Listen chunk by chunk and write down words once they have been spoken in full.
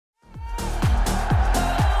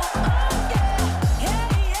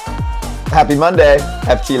Happy Monday,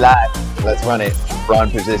 FT Live. Let's run it. Ron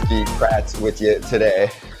Pazisky, Kratz with you today.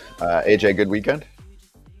 AJ, good weekend?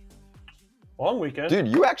 Long weekend. Dude,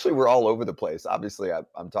 you actually were all over the place. Obviously,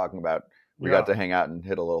 I'm talking about we got to hang out and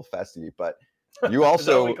hit a little festy, but you also... Is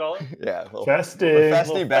that what we call it? Yeah.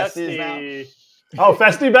 Festy besties now. Oh,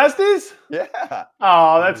 festy besties? Yeah.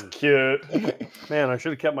 Oh, that's cute. Man, I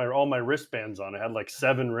should have kept all my wristbands on. I had like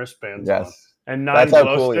 7 wristbands on. Yes. And 9 That's how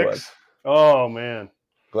glow cool he sticks. was. Oh, man.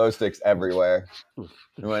 Glow sticks everywhere. We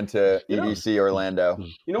went to EDC Orlando.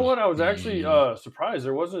 You know what? I was actually surprised.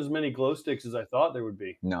 There wasn't as many glow sticks as I thought there would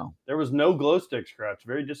be. No. There was no glow sticks, Kratz.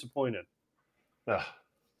 Very disappointed. Ugh.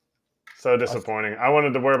 So disappointing. I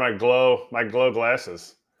wanted to wear my glow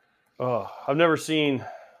glasses. Oh, I've never seen.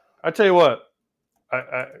 I tell you what,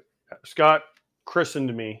 Scott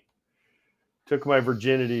christened me, took my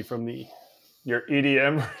virginity from Your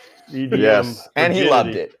EDM. Yes. And he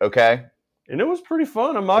loved it, okay? And it was pretty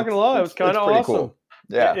fun. I'm not going to lie. It was kind of awesome. Cool.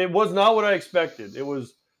 Yeah. It was not what I expected. It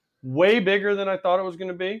was way bigger than I thought it was going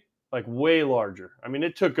to be, like way larger. I mean,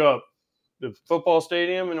 it took up the football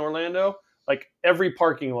stadium in Orlando, like every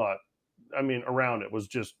parking lot. I mean, around it was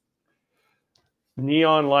just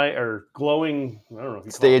neon light or glowing, I don't know.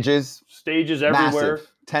 Stages everywhere.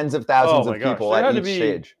 Massive. Tens of thousands of people at each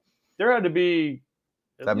stage. There had to be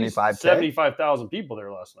 75,000 people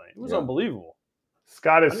there last night. It was unbelievable.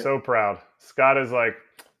 Scott is so proud. Scott is like,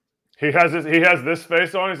 he has this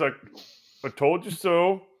face on. He's like, I told you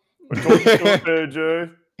so. I told you so,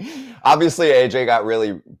 AJ. Obviously, AJ got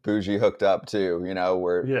really bougie hooked up too. You know,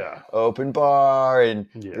 we're open bar and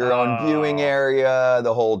your own viewing area,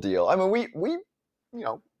 the whole deal. I mean,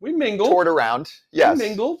 we mingled, toured around. Yes, we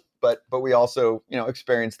mingled, but we also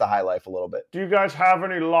experienced the high life a little bit. Do you guys have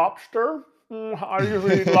any lobster? I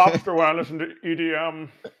usually eat lobster when I listen to EDM.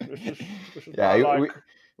 This is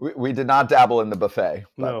we did not dabble in the buffet.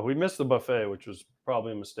 But... No, we missed the buffet, which was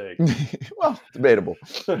probably a mistake. Well, debatable.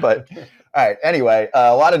 But all right. Anyway,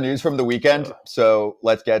 a lot of news from the weekend, so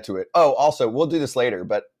let's get to it. Oh, also, we'll do this later,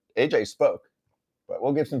 but AJ spoke. But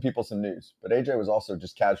we'll give some people some news. But AJ was also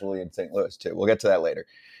just casually in St. Louis, too. We'll get to that later.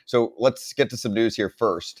 So let's get to some news here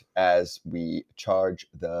first as we charge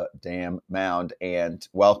the damn mound and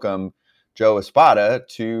welcome Joe Espada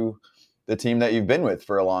to the team that you've been with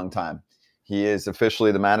for a long time. He is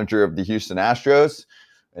officially the manager of the Houston Astros.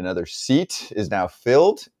 Another seat is now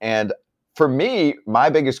filled. And for me, my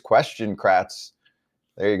biggest question, Kratz,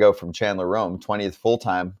 there you go from Chandler Rome, 20th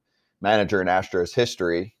full-time manager in Astros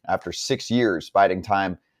history after 6 years biding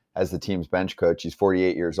time as the team's bench coach. He's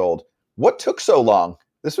 48 years old. What took so long?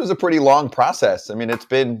 This was a pretty long process. I mean, it's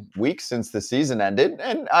been weeks since the season ended,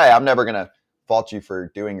 and I'm never going to fault you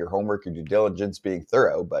for doing your homework or due diligence, being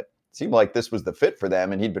thorough, but it seemed like this was the fit for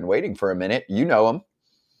them, and he'd been waiting for a minute. You know him.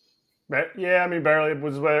 Yeah, I mean, barely. It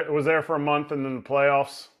was there for a month, and then the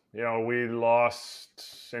playoffs. We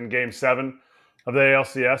lost in Game 7 of the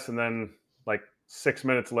ALCS, and then like 6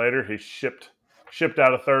 minutes later, he shipped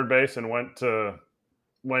out of third base and went to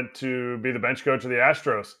be the bench coach of the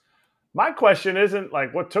Astros. My question isn't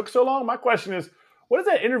like what took so long. My question is, what does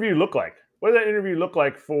that interview look like? What does that interview look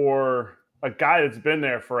like for a guy that's been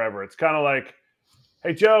there forever? It's kind of like,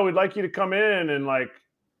 hey, Joe, we'd like you to come in and like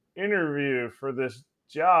interview for this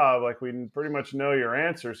job. Like we pretty much know your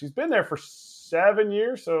answers. He's been there for 7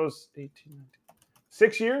 years. So it's 18, 19,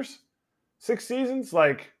 6 years, 6 seasons.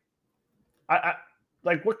 Like,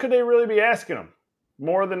 what could they really be asking him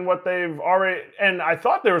more than what they've already? And I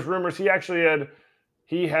thought there was rumors he had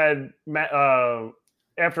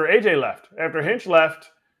after AJ left, after Hinch left,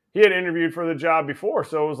 he had interviewed for the job before.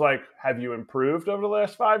 So it was like, have you improved over the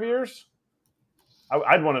last 5 years?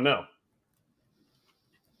 I'd want to know.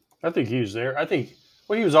 I think he was there. He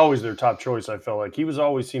was always their top choice, I felt like. He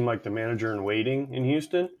always seemed like the manager in waiting in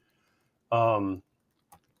Houston. I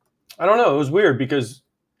don't know. It was weird because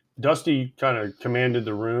Dusty kind of commanded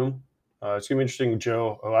the room. It's going to be interesting,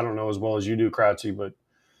 Joe. I don't know as well as you do, Kratzy, but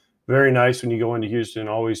very nice when you go into Houston,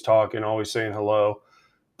 always talking, always saying hello.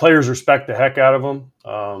 Players respect the heck out of him.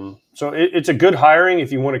 So it's a good hiring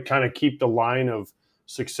if you want to kind of keep the line of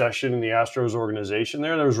succession in the Astros organization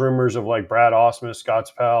there. There was rumors of like Brad Ausmus,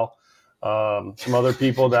 Scott's pal, some other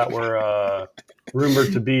people that were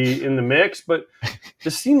rumored to be in the mix, but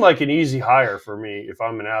this seemed like an easy hire for me if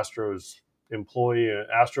I'm an Astros employee, an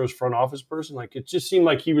Astros front office person. Like it just seemed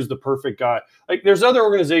like he was the perfect guy. Like there's other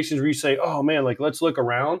organizations where you say, oh man, like let's look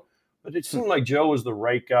around. But it seemed like Joe was the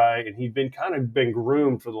right guy, and he'd been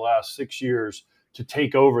groomed for the last 6 years to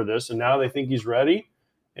take over this, and now they think he's ready.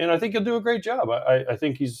 And I think he'll do a great job. I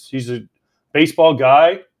think he's a baseball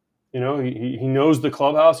guy. He knows the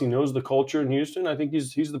clubhouse. He knows the culture in Houston. I think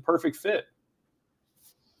he's the perfect fit.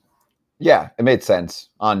 Yeah, it made sense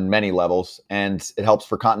on many levels, and it helps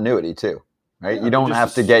for continuity too, right? Yeah, you don't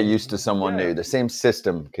have to get used to someone yeah. new. The same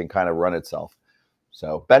system can kind of run itself.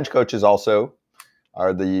 So bench coaches also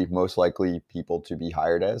are the most likely people to be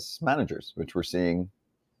hired as managers, which we're seeing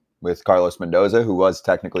with Carlos Mendoza, who was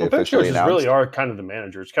technically bench officially coaches announced. Really are kind of the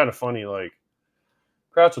manager. It's kind of funny, like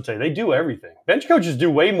Kratz will tell you, they do everything. Bench coaches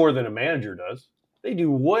do way more than a manager does. They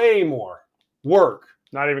do way more work.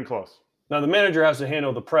 Not even close. Now the manager has to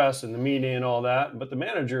handle the press and the media and all that, but the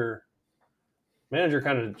manager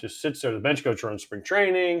kind of just sits there. The bench coach runs spring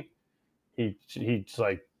training. He's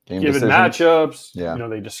like Game given decisions. matchups. Yeah. You know,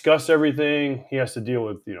 they discuss everything. He has to deal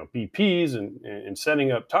with, you know, BPs and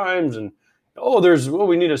setting up times and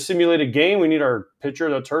we need a simulated game. We need our pitcher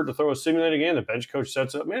that's hurt to throw a simulated game. The bench coach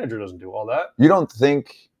sets up. Manager doesn't do all that. You don't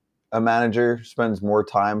think a manager spends more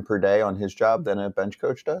time per day on his job than a bench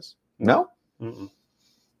coach does? No? Mm-mm.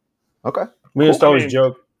 Okay. We used to always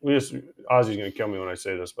joke. Ozzy's going to kill me when I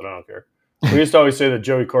say this, but I don't care. We used to always say that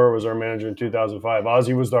Joey Cora was our manager in 2005.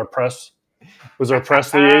 Ozzy was our press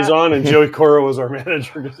liaison, and Joey Cora was our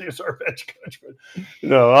manager because he was our bench coach. But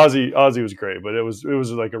no, Ozzy was great, but it was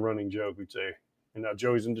like a running joke. We'd say, and now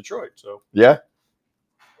Joey's in Detroit, so yeah,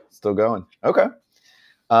 still going. Okay,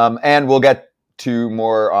 and we'll get to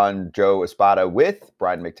more on Joe Espada with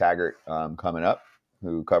Brian McTaggart coming up,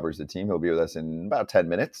 who covers the team. He'll be with us in about 10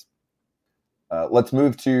 minutes. Let's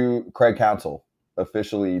move to Craig Counsell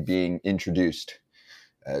officially being introduced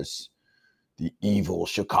as the evil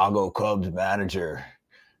Chicago Cubs manager.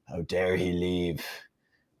 How dare he leave?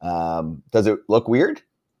 Does it look weird?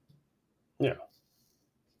 Yeah.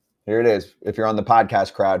 Here it is. If you're on the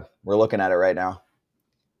podcast crowd, we're looking at it right now.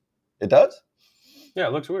 It does? Yeah,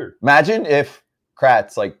 it looks weird. Imagine if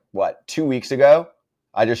Kratz, 2 weeks ago,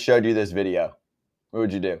 I just showed you this video. What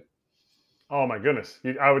would you do? Oh my goodness.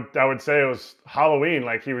 I would say it was Halloween.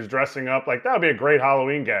 Like he was dressing up. Like that would be a great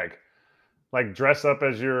Halloween gag. Like dress up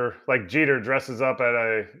as like Jeter dresses up at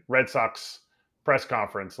a Red Sox press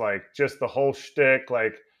conference. Like just the whole shtick,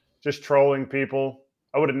 like just trolling people.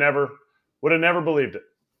 I would have never believed it.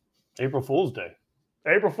 April Fool's Day.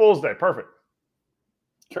 April Fool's Day. Perfect.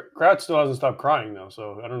 Kratz still hasn't stopped crying though,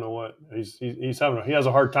 so I don't know what he has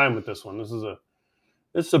a hard time with this one.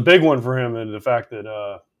 It's a big one for him, and the fact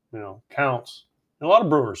that counts. And a lot of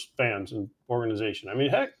Brewers fans and organization. I mean,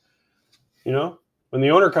 heck, when the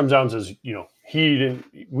owner comes out and says,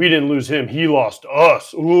 we didn't lose him, he lost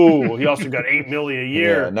us. Ooh, he also got $8 million a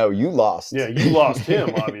year. Yeah, no, you lost. Yeah, you lost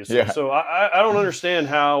him, obviously. Yeah. So I don't understand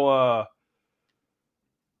how.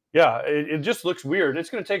 It just looks weird. It's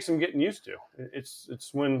going to take some getting used to. It's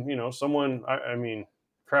when someone. I mean,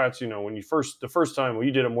 Kratz. When the first time, well,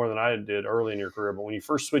 you did it more than I did early in your career. But when you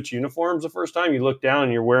first switch uniforms the first time, you look down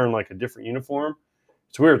and you're wearing like a different uniform.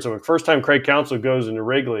 It's weird. So the first time Craig Counsell goes into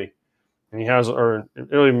Wrigley, and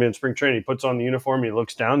early in spring training, he puts on the uniform, he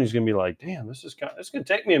looks down, he's going to be like, damn, this is going to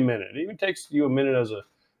take me a minute. It even takes you a minute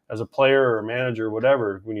as a player or a manager or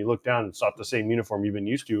whatever, when you look down and it's not the same uniform you've been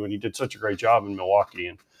used to, and he did such a great job in Milwaukee.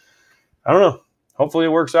 And I don't know. Hopefully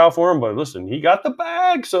it works out for him, but listen, he got the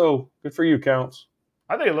bag, so good for you, Counts.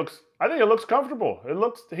 I think it looks comfortable.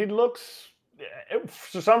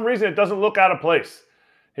 For some reason, it doesn't look out of place.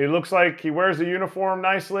 He looks like he wears the uniform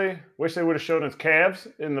nicely. Wish they would have shown his calves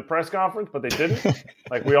in the press conference, but they didn't.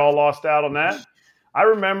 Like we all lost out on that. I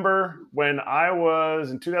remember when I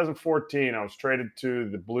was in 2014, I was traded to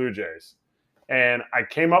the Blue Jays. And I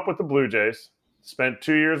came up with the Blue Jays, spent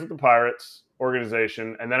 2 years with the Pirates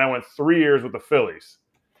organization, and then I went 3 years with the Phillies.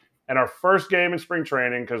 And our first game in spring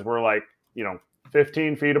training, because we're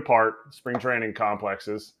 15 feet apart, spring training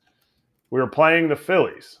complexes, we were playing the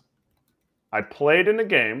Phillies. I played in the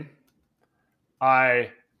game.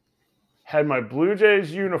 I had my Blue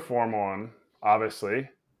Jays uniform on, obviously.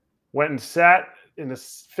 Went and sat in the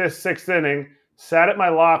fifth, sixth inning, sat at my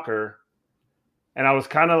locker, and I was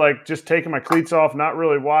kind of just taking my cleats off, not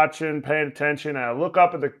really watching, paying attention. And I look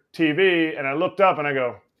up at the TV, and I looked up, and I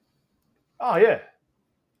go, oh, yeah,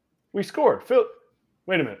 we scored.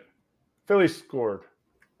 Wait a minute. Phillies scored.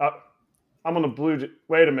 I'm on the Blue Jays.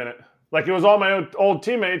 Wait a minute. It was all my old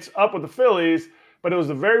teammates up with the Phillies, but it was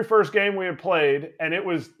the very first game we had played, and it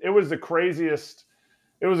was the craziest.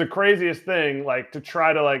 It was the craziest thing, to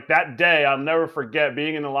try to that day. I'll never forget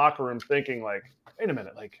being in the locker room thinking, wait a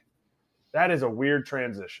minute, that is a weird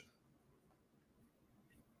transition.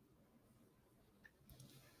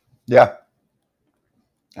 Yeah,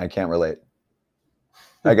 I can't relate.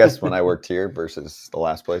 I guess when I worked here versus the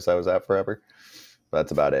last place I was at forever.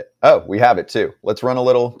 That's about it. Oh, we have it too. Let's run a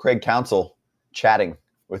little Craig Counsell chatting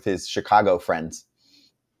with his Chicago friends.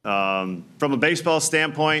 From a baseball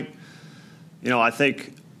standpoint, I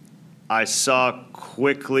think I saw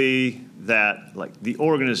quickly that like the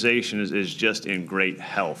organization is just in great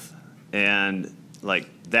health, and like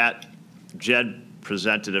that, Jed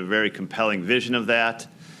presented a very compelling vision of that.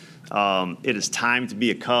 It is time to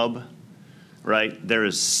be a Cub, right? There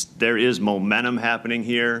is momentum happening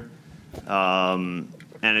here, and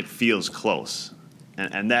it feels close,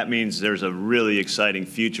 and that means there's a really exciting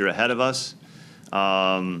future ahead of us.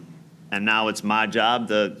 And now it's my job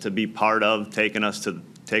to be part of taking us to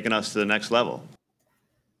the next level.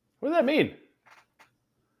 What does that mean?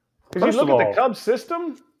 Because First you look of at all, the Cubs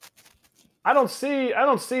system, I don't see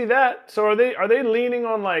that. So are they leaning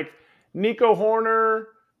on like Nico Horner,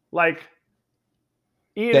 like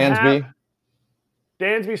Ian Happ,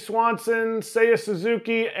 Dansby Swanson, Seiya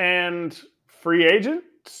Suzuki, and free agent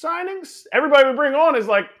signings? Everybody we bring on is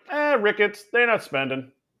like, Ricketts, they're not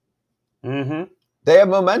spending. Mm-hmm. They have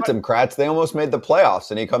momentum, Kratz. They almost made the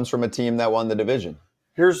playoffs, and he comes from a team that won the division.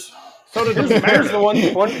 Here's the one.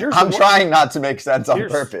 I'm trying not to make sense on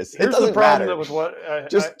purpose. It doesn't matter. With what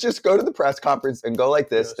just go to the press conference and go like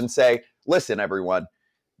this and say, "Listen, everyone,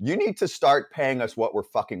 you need to start paying us what we're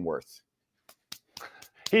fucking worth."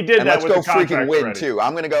 He did and that. Let's with go the freaking win already. too.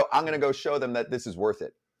 I'm gonna go show them that this is worth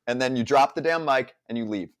it. And then you drop the damn mic and you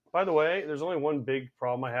leave. By the way, there's only one big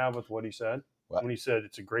problem I have with what he said. What? When he said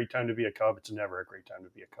it's a great time to be a Cub, it's never a great time to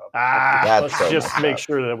be a Cub. Let's just make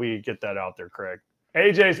sure that we get that out there, Craig.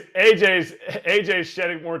 AJ's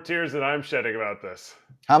shedding more tears than I'm shedding about this.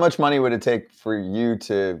 How much money would it take for you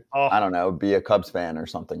to, I don't know, be a Cubs fan or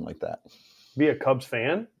something like that? Be a Cubs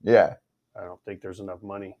fan? Yeah. I don't think there's enough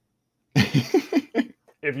money.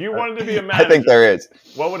 If you wanted to be a manager, I think there is.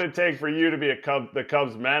 What would it take for you to be the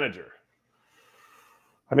Cubs manager?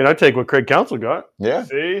 I mean, I'd take what Craig Counsell got. Yeah.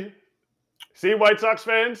 See, White Sox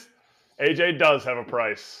fans? AJ does have a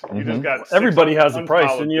price. You just got everybody has a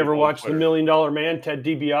price. Didn't you ever watch The $1 Million Man, Ted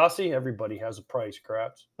DiBiase? Everybody has a price,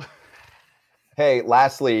 Craps. Hey,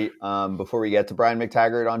 lastly, before we get to Brian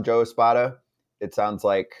McTaggart on Joe Espada, it sounds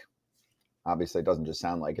like, obviously it doesn't just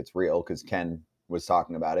sound like it's real because Ken was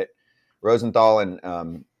talking about it. Rosenthal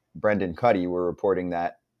and Brendan Cuddy were reporting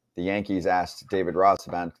that the Yankees asked David Ross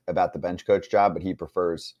about the bench coach job, but he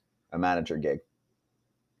prefers a manager gig.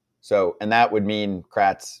 So, and that would mean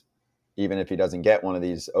Kratz, even if he doesn't get one of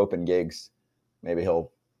these open gigs, maybe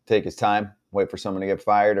he'll take his time, wait for someone to get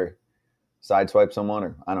fired or sideswipe someone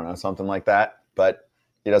or I don't know, something like that. But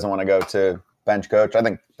he doesn't want to go to bench coach. I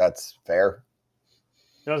think that's fair.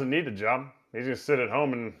 He doesn't need the job. He's going to sit at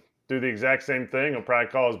home and do the exact same thing. He'll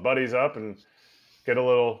probably call his buddies up and get a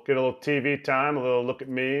little TV time, a little look at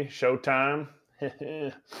me, showtime.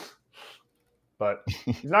 But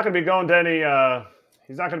he's not going to be going to any.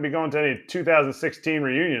 He's not going to be going to any 2016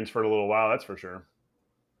 reunions for a little while. That's for sure.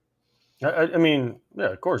 I mean, yeah,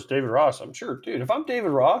 of course, David Ross. I'm sure, dude. If I'm David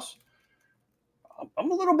Ross,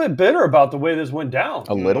 I'm a little bit bitter about the way this went down.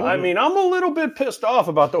 A little? I mean, I'm a little bit pissed off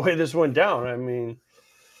about the way this went down. I mean,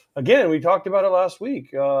 again, we talked about it last week.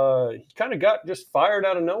 He kind of got just fired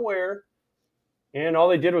out of nowhere, and all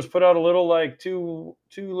they did was put out a little, like, two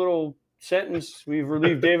little sentence. We've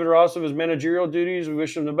relieved David Ross of his managerial duties. We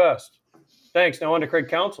wish him the best. Thanks. Now on to Craig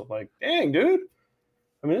Counsell. Like, dang, dude.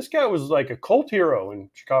 I mean, this guy was like a cult hero in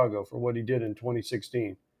Chicago for what he did in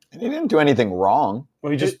 2016. And he didn't do anything wrong.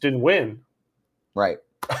 Well, he just didn't win. Right.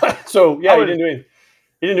 So, yeah, he didn't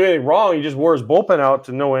do anything wrong. He just wore his bullpen out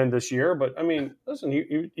to no end this year. But, I mean, listen,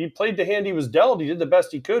 he played the hand he was dealt. He did the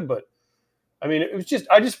best he could. But, I mean, it was just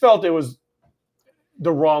 – I just felt it was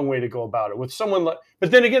the wrong way to go about it with someone like –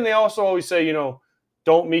 but then again, they also always say, you know,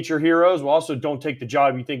 don't meet your heroes. Well, also don't take the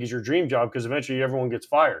job you think is your dream job because eventually everyone gets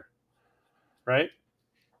fired, right?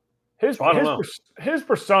 His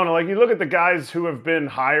persona, like you look at the guys who have been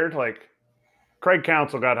hired, like Craig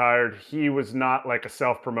Counsell got hired. He was not like a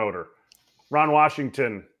self-promoter. Ron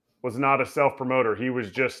Washington was not a self-promoter. He was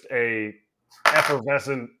just a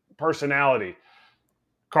effervescent personality.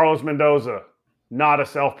 Carlos Mendoza, not a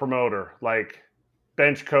self-promoter, like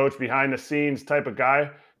bench coach, behind the scenes type of guy.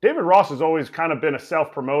 David Ross has always kind of been a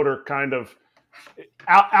self-promoter, kind of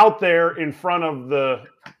out there in front of the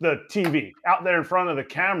TV, out there in front of the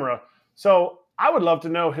camera. So I would love to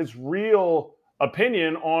know his real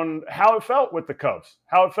opinion on how it felt with the Cubs,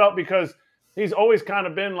 how it felt, because he's always kind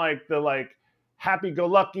of been like the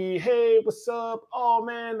happy-go-lucky, hey, what's up? Oh,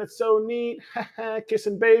 man, that's so neat.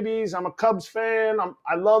 Kissing babies. I'm a Cubs fan.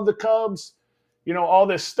 I love the Cubs. You know, all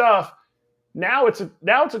this stuff. Now it's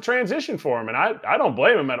a transition for him, and I don't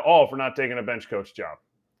blame him at all for not taking a bench coach job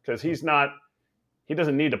because he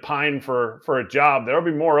doesn't need to pine for a job. There'll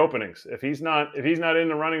be more openings if he's not in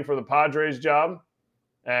the running for the Padres job,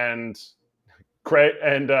 and Craig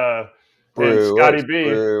and And Scotty B.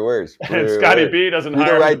 Brewers. And Scotty B doesn't Do the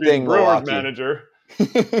hire him right to be thing, the Brewers Milwaukee. manager,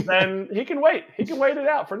 then he can wait. He can wait it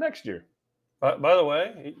out for next year. By the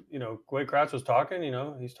way, Wade Kratz was talking.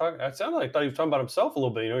 He's talking. It sounded like I thought he was talking about himself a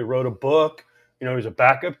little bit. He wrote a book. He's a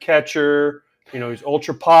backup catcher. He's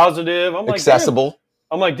ultra positive. I'm like, accessible.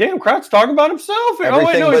 Damn, Kratz talking about himself.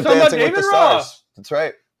 Everything he's but talking about Dancing with David the Ross. Stars. That's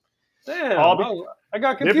right. Damn, I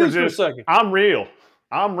got confused for a second. I'm real.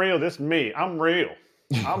 I'm real. This is me. I'm real.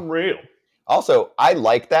 I'm real. Also, I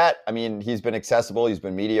like that. I mean, he's been accessible. He's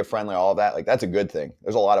been media friendly, all of that. Like, that's a good thing.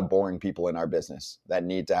 There's a lot of boring people in our business that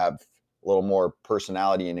need to have a little more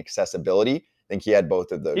personality and accessibility. I think he had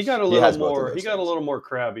both of those. He got a little more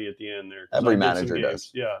crabby at the end there. Every manager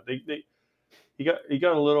does. Yeah, he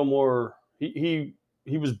got a little more. He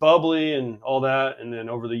was bubbly and all that, and then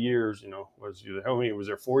over the years, how many was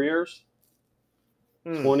there? 4 years?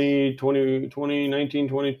 2019,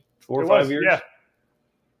 24, 5 years. Yeah.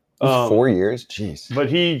 4 years? Jeez. But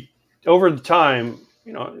he, over the time,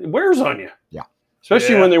 it wears on you. Yeah.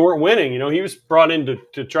 Especially when they weren't winning. He was brought in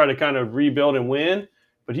to try to kind of rebuild and win,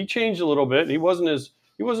 but he changed a little bit. He wasn't as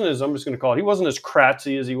I'm just going to call it, he wasn't as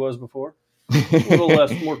Kratzy as he was before. A little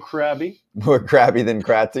less, more crabby. More crabby than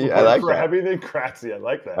Kratzy. I like that. Crabby than Kratzy. I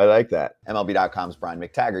like that. I like that. MLB.com's Brian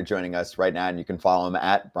McTaggart joining us right now, and you can follow him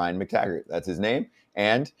at Brian McTaggart. That's his name.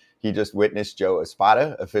 And he just witnessed Joe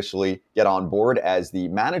Espada officially get on board as the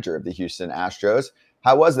manager of the Houston Astros.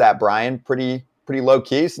 How was that, Brian? Pretty low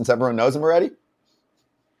key since everyone knows him already?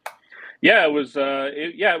 Yeah, it was.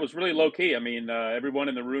 It was really low key. I mean, everyone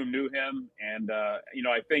in the room knew him, and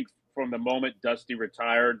I think from the moment Dusty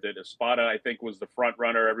retired, that Espada, I think, was the front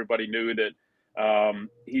runner. Everybody knew that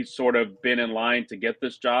he's sort of been in line to get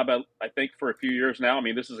this job. I think for a few years now. I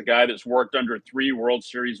mean, this is a guy that's worked under 3 World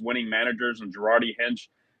Series winning managers, and Girardi, Hinch,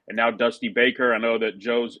 and now Dusty Baker. I know that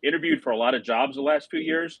Joe's interviewed for a lot of jobs the last few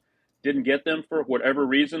years, didn't get them for whatever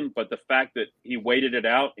reason, but the fact that he waited it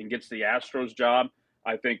out and gets the Astros job,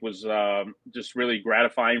 I think was just really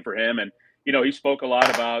gratifying for him. And, he spoke a lot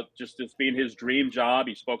about just this being his dream job.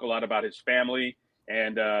 He spoke a lot about his family.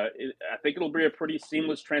 And I think it'll be a pretty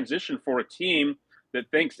seamless transition for a team that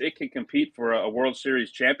thinks it can compete for a World Series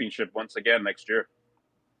championship once again next year.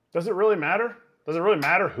 Does it really matter? Does it really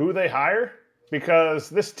matter who they hire? Because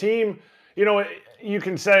this team, you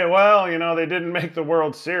can say, well, they didn't make the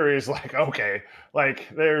World Series. Like, okay, like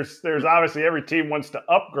there's obviously every team wants to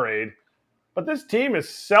upgrade. But this team is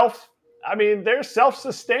they're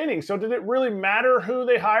self-sustaining. So did it really matter who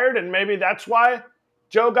they hired? And maybe that's why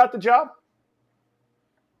Joe got the job?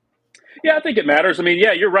 Yeah, I think it matters. I mean,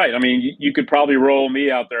 yeah, you're right. I mean, you could probably roll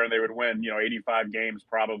me out there and they would win, 85 games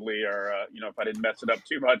probably, or, if I didn't mess it up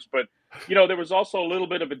too much. But, there was also a little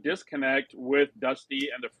bit of a disconnect with Dusty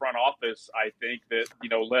and the front office, I think, that,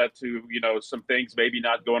 led to, some things maybe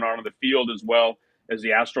not going on the field as well as the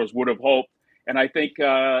Astros would have hoped. And I think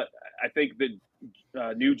that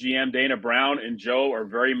new GM Dana Brown and Joe are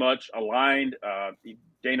very much aligned.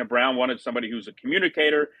 Dana Brown wanted somebody who's a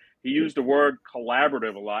communicator. He used the word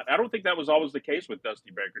collaborative a lot. I don't think that was always the case with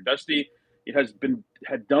Dusty Baker. Dusty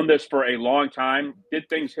had done this for a long time, did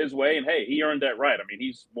things his way, and hey, he earned that right. I mean,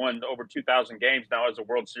 he's won over 2,000 games now as a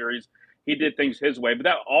World Series. He did things his way, but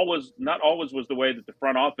that not always was the way that the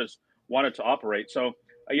front office wanted to operate. So,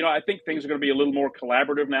 I think things are going to be a little more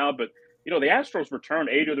collaborative now. But the Astros returned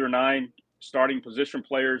 8 of their 9 starting position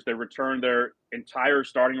players. They returned their entire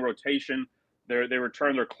starting rotation. They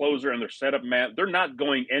returned their closer and their setup man. They're not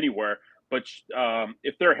going anywhere. But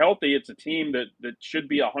if they're healthy, it's a team that should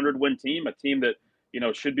be a 100-win team, a team that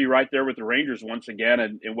should be right there with the Rangers once again,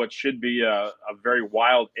 and in what should be a very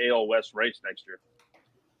wild AL West race next year.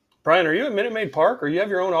 Brian, are you at Minute Maid Park, or you have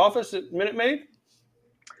your own office at Minute Maid?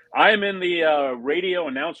 I am in the radio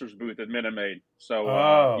announcer's booth at Minute Maid.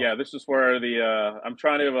 So, this is where I'm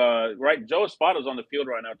trying to Joe Espada's on the field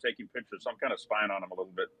right now taking pictures, so I'm kind of spying on him a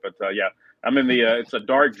little bit. But, I'm in it's a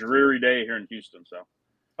dark, dreary day here in Houston. So,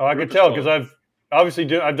 I could tell because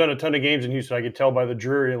I've done a ton of games in Houston. I could tell by the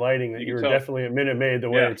dreary lighting that you were definitely at Minute Maid.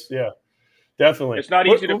 Definitely. It's not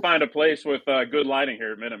easy to find a place with good lighting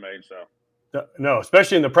here at Minute Maid. So. No,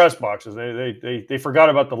 especially in the press boxes. They forgot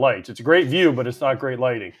about the lights. It's a great view, but it's not great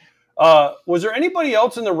lighting. Was there anybody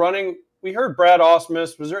else in the running? We heard Brad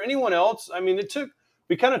Ausmus. Was there anyone else? I mean,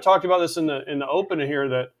 we kind of talked about this in the opening here,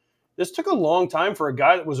 that this took a long time for a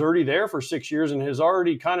guy that was already there for 6 years and has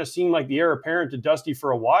already kind of seemed like the heir apparent to Dusty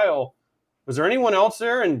for a while. Was there anyone else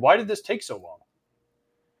there, and why did this take so long?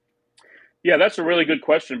 Yeah, that's a really good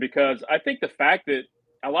question, because I think the fact that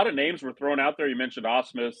a lot of names were thrown out there. You mentioned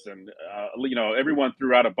Ausmus, and everyone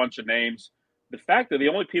threw out a bunch of names. The fact that the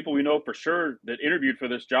only people we know for sure that interviewed for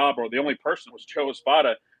this job, or the only person, was Joe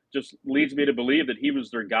Espada, just leads me to believe that he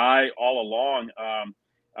was their guy all along.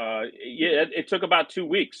 Yeah, it took about 2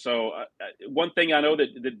 weeks. So one thing I know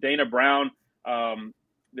that Dana Brown,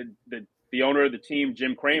 the owner of the team,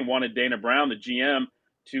 Jim Crane, wanted Dana Brown, the GM,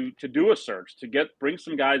 to do a search, to bring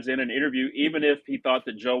some guys in and interview, even if he thought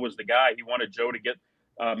that Joe was the guy. He wanted Joe to get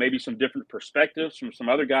maybe some different perspectives from some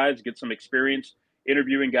other guys, get some experience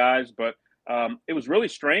interviewing guys. But it was really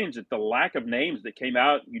strange that the lack of names that came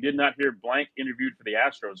out. You did not hear blank interviewed for the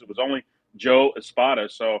Astros. It was only Joe Espada.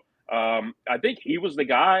 So I think he was the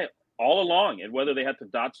guy all along. And whether they had to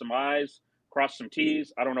dot some I's, cross some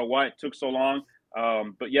T's, I don't know why it took so long.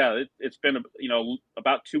 But yeah, it's been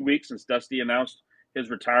about 2 weeks since Dusty announced his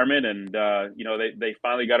retirement, and they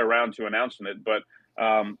finally got around to announcing it. But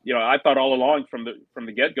I thought all along from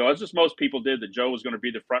the get-go, as just most people did, that Joe was going to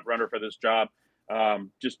be the front runner for this job,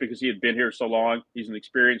 just because he had been here so long. He's an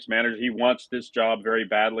experienced manager. He wants this job very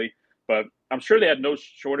badly. But I'm sure they had no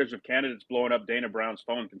shortage of candidates blowing up Dana Brown's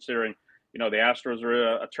phone, considering the Astros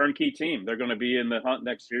are a turnkey team. They're going to be in the hunt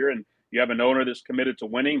next year, and you have an owner that's committed to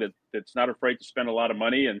winning, that's not afraid to spend a lot of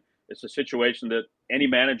money, and it's a situation that any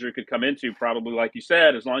manager could come into, probably, like you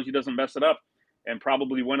said, as long as he doesn't mess it up, and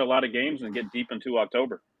probably win a lot of games and get deep into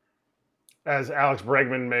October. As Alex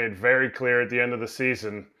Bregman made very clear at the end of the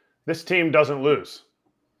season, this team doesn't lose.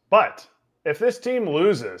 But if this team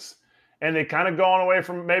loses and they kind of gone away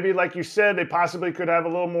from, maybe like you said, they possibly could have a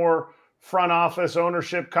little more front office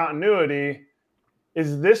ownership continuity,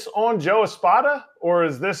 is this on Joe Espada, or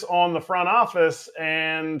is this on the front office?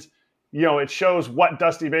 And it shows what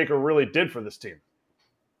Dusty Baker really did for this team.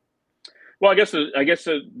 Well, I guess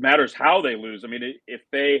it matters how they lose. I mean, if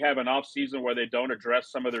they have an off season where they don't address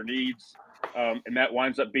some of their needs, and that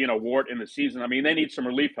winds up being a wart in the season, I mean, they need some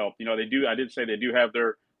relief help. They do. I did say they do have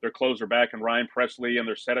their closer back in Ryan Presley and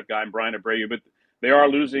their setup guy in Brian Abreu, but they are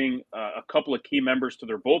losing a couple of key members to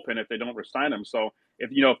their bullpen if they don't resign them. So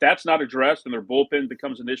if that's not addressed and their bullpen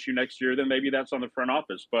becomes an issue next year, then maybe that's on the front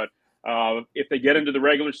office. But if they get into the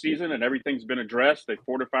regular season and everything's been addressed, they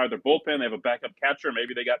fortify their bullpen, they have a backup catcher,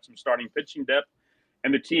 maybe they got some starting pitching depth,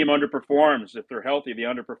 and the team underperforms. If they're healthy, they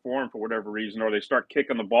underperform for whatever reason, or they start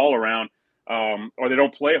kicking the ball around, or they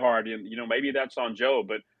don't play hard. And maybe that's on Joe.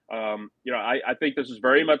 But I think this is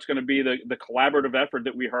very much going to be the collaborative effort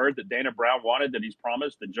that we heard that Dana Brown wanted, that he's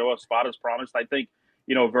promised, that Joe Espada's promised. I think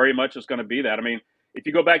very much is going to be that. I mean, if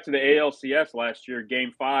you go back to the ALCS last year,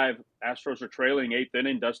 Game 5, Astros are trailing 8th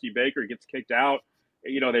inning. Dusty Baker gets kicked out.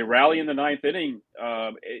 They rally in the 9th inning,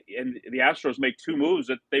 and the Astros make 2 moves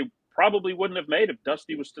that they probably wouldn't have made if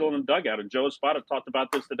Dusty was still in the dugout. And Joe Espada talked about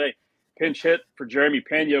this today. Pinch hit for Jeremy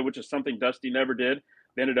Pena, which is something Dusty never did.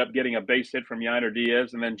 They ended up getting a base hit from Yainer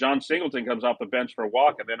Diaz, and then John Singleton comes off the bench for a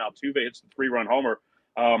walk, and then Altuve hits the 3-run homer.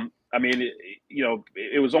 I mean,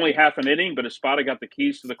 it was only half an inning, but Espada got the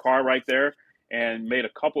keys to the car right there and made a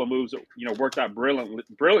couple of moves that worked out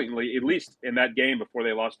brilliantly, at least in that game before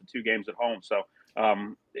they lost the 2 games at home. So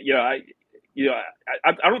I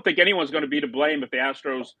don't think anyone's going to be to blame if the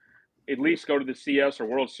Astros at least go to the CS or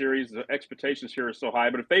World Series. The expectations here are so high,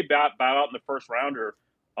 but if they bow out in the first round or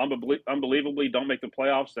unbelievably don't make the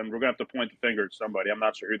playoffs, then we're going to have to point the finger at somebody. I'm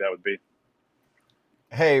not sure who that would be.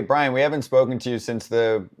 Hey, Brian, we haven't spoken to you since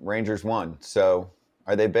the Rangers won. So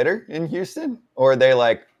are they bitter in Houston, or are they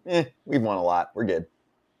like, we've won a lot, we're good?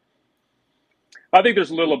 I think there's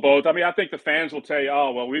a little of both. I mean, I think the fans will tell you,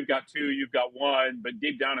 oh, well, we've got 2, you've got 1, but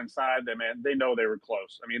deep down inside them, man, they know they were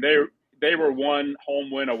close. I mean, they were 1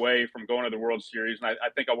 home win away from going to the World Series, and I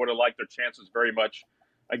think I would have liked their chances very much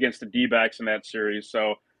against the D-backs in that series.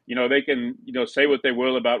 So, they can, say what they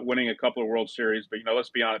will about winning a couple of World Series, but, let's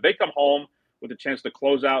be honest, they come home with a chance to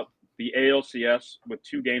close out the ALCS with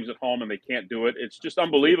 2 games at home, and they can't do it. It's just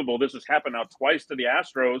unbelievable. This has happened now twice to the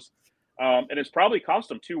Astros, and it's probably cost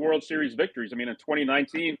them 2 World Series victories. I mean, in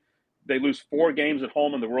 2019, they lose 4 games at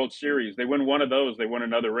home in the World Series. They win 1 of those, they win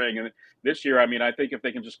another ring. And this year, I mean, I think if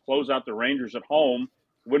they can just close out the Rangers at home,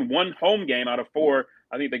 win 1 home game out of 4,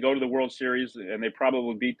 I think they go to the World Series, and they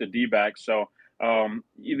probably beat the D-backs. So,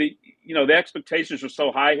 the expectations are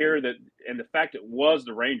so high here and the fact it was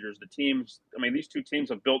the Rangers, the teams, I mean, these 2 teams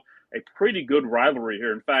have built a pretty good rivalry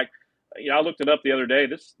here. In fact, I looked it up the other day.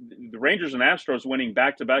 The Rangers and Astros winning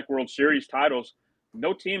back-to-back World Series titles.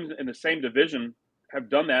 No teams in the same division have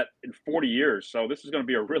done that in 40 years. So this is going to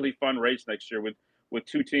be a really fun race next year with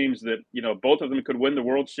 2 teams that, both of them could win the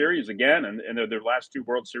World Series again, and they're their last 2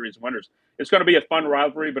 World Series winners. It's going to be a fun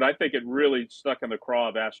rivalry, but I think it really stuck in the craw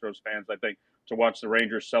of Astros fans, I think, to watch the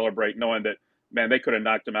Rangers celebrate, knowing that, man, they could have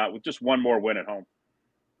knocked them out with just 1 more win at home.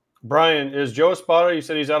 Brian, is Joe Espada, you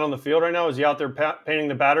said he's out on the field right now. Is he out there painting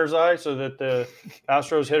the batter's eye so that the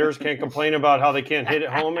Astros hitters can't complain about how they can't hit it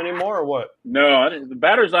home anymore, or what? No, the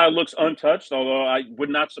batter's eye looks untouched. Although I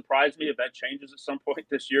would not surprise me if that changes at some point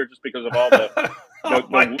this year, just because of all the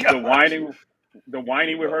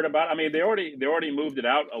whining we heard about. I mean, they already moved it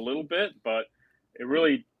out a little bit, but it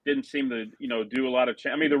really didn't seem to do a lot of.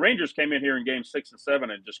 I mean, the Rangers came in here in Game 6 and 7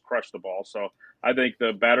 and just crushed the ball. So I think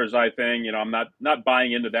the batter's eye thing, I'm not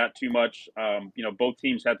buying into that too much. Both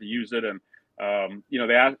teams had to use it, and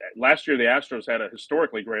last year the Astros had a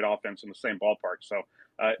historically great offense in the same ballpark. So,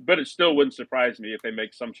 but it still wouldn't surprise me if they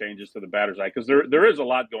make some changes to the batter's eye, because there is a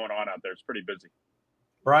lot going on out there. It's pretty busy.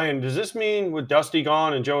 Brian, does this mean with Dusty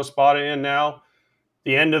gone and Joe Espada in now,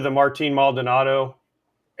 the end of the Martin Maldonado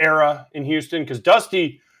era in Houston? Because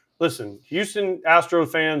Dusty, listen, Houston Astro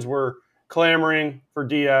fans were clamoring for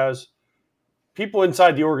Diaz. People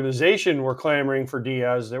inside the organization were clamoring for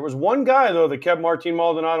Diaz. There was one guy, though, that kept Martin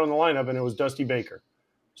Maldonado in the lineup, and it was Dusty Baker.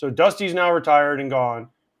 So Dusty's now retired and gone.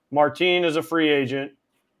 Martin is a free agent.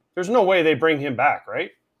 There's no way they bring him back,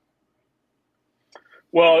 right?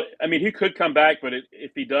 Well, I mean, he could come back, but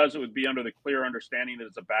if he does, it would be under the clear understanding that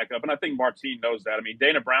it's a backup. And I think Martin knows that. I mean,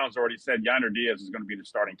 Dana Brown's already said Yainer Diaz is going to be the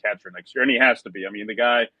starting catcher next year, and he has to be. I mean, the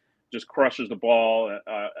guy just crushes the ball.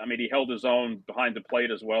 I mean, he held his own behind the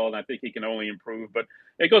plate as well, and I think he can only improve. But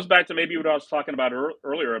it goes back to maybe what I was talking about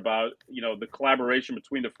earlier about, the collaboration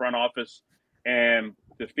between the front office and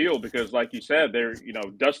the field, because like you said,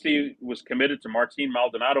 Dusty was committed to Martin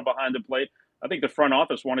Maldonado behind the plate. I think the front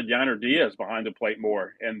office wanted Yainer Diaz behind the plate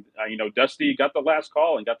more. And, Dusty got the last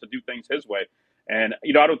call and got to do things his way. And,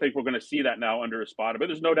 I don't think we're going to see that now under Espada. But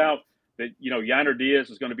there's no doubt that, Yainer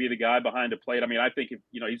Diaz is going to be the guy behind the plate. I mean, I think,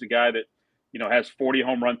 he's a guy that, has 40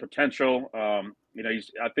 home run potential. I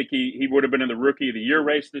think he would have been in the Rookie of the Year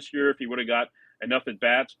race this year if he would have got enough at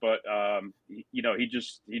bats. But,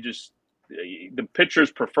 the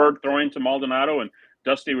pitchers preferred throwing to Maldonado, and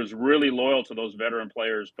Dusty was really loyal to those veteran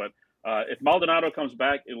players. But if Maldonado comes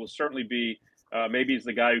back, it will certainly be maybe he's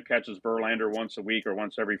the guy who catches Verlander once a week or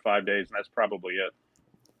once every 5 days, and that's probably it.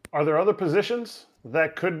 Are there other positions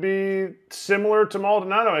that could be similar to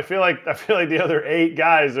Maldonado? I feel like the other 8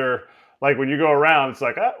 guys are like, when you go around, it's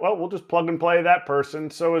like, well, we'll just plug and play that person.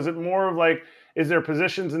 So is it more of like, is there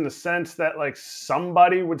positions in the sense that like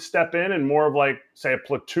somebody would step in and more of like, say, a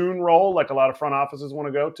platoon role, like a lot of front offices want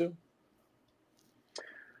to go to?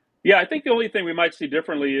 Yeah, I think the only thing we might see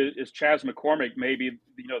differently is Chas McCormick. Maybe,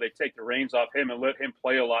 they take the reins off him and let him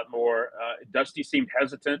play a lot more. Dusty seemed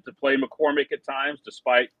hesitant to play McCormick at times,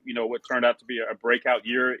 despite, what turned out to be a breakout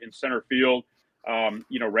year in center field.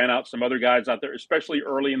 Ran out some other guys out there, especially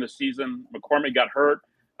early in the season. McCormick got hurt.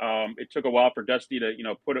 It took a while for Dusty to,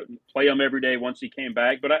 play him every day once he came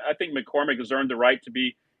back. But I think McCormick has earned the right to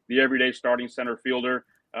be the everyday starting center fielder.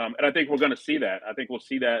 And I think we're going to see that. I think we'll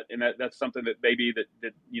see that, and that's something that maybe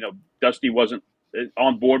that Dusty wasn't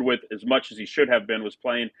on board with as much as he should have been, was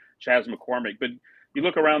playing Chas McCormick. But you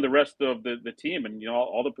look around the rest of the team, and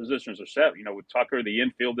all the positions are set. With Tucker, the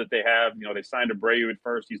infield that they have, they signed Abreu at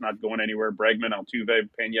first; he's not going anywhere. Bregman, Altuve,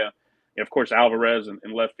 Pena, and of course Alvarez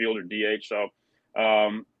and left fielder DH. So,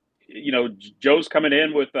 Joe's coming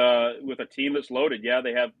in with a team that's loaded. Yeah,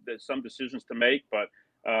 they have some decisions to make, but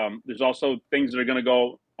there's also things that are going to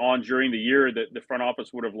go on during the year that the front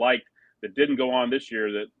office would have liked that didn't go on this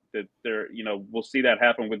year, that they're, we'll see that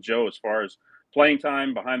happen with Joe as far as playing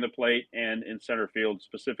time behind the plate and in center field,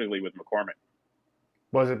 specifically with McCormick.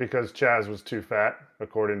 Was it because Chas was too fat,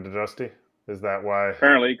 according to Dusty? Is that why?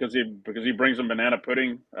 Apparently, because he brings them banana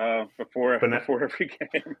pudding before every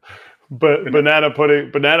game. But banana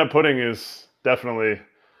pudding is definitely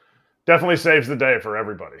saves the day for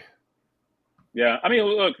everybody. Yeah, I mean,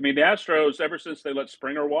 look, the Astros, ever since they let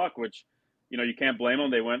Springer walk, which, you can't blame them.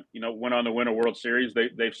 They went on to win a World Series.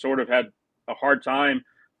 They've sort of had a hard time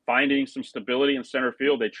finding some stability in center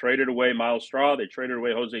field. They traded away Miles Straw. They traded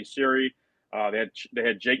away Jose Siri. They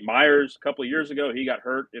had Jake Myers a couple of years ago. He got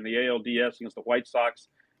hurt in the ALDS against the White Sox.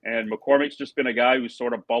 And McCormick's just been a guy who's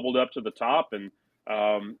sort of bubbled up to the top, and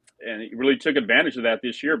he really took advantage of that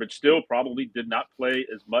this year, but still probably did not play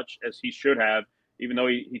as much as he should have, even though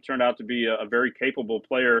he turned out to be a very capable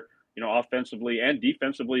player, offensively and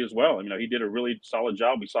defensively as well. He did a really solid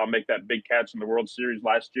job. We saw him make that big catch in the World Series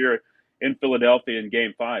last year in Philadelphia in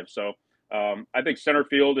Game 5. So I think center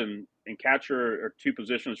field and catcher are two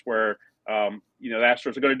positions where, the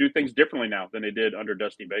Astros are going to do things differently now than they did under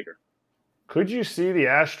Dusty Baker. Could you see the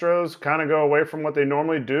Astros kind of go away from what they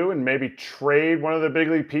normally do and maybe trade one of the big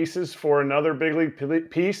league pieces for another big league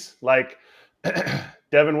piece, like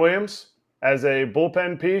Devin Williams as a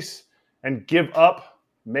bullpen piece, and give up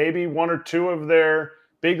maybe one or two of their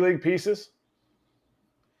big league pieces?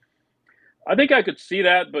 I think I could see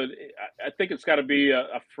that, but I think it's got to be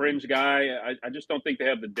a fringe guy. I just don't think they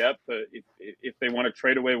have the depth. If they want to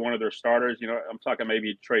trade away one of their starters, I'm talking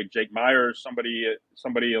maybe trade Jake Myers, somebody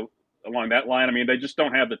along that line. I mean, they just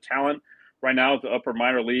don't have the talent right now at the upper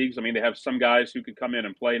minor leagues. I mean, they have some guys who could come in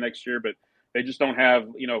and play next year, but they just don't have,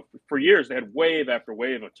 for years they had wave after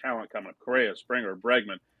wave of talent coming up, Correa, Springer,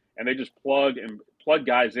 Bregman, and they just plug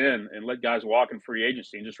guys in and let guys walk in free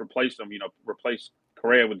agency and just replace them, replace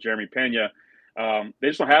Correa with Jeremy Pena. They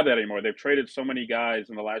just don't have that anymore. They've traded so many guys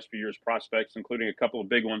in the last few years, prospects, including a couple of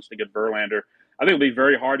big ones to get Verlander. I think it'll be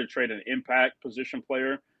very hard to trade an impact position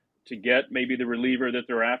player to get maybe the reliever that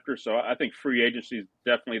they're after. So I think free agency is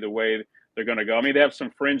definitely the way they're going to go. I mean, they have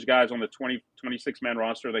some fringe guys on the 26-man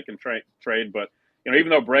roster they can trade, but even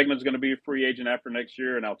though Bregman's going to be a free agent after next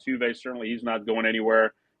year, and Altuve, certainly he's not going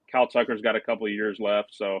anywhere. Kyle Tucker's got a couple of years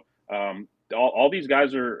left. So all these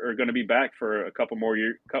guys are going to be back for a couple more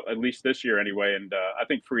years, at least this year anyway. And I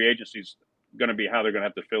think free agency is going to be how they're going to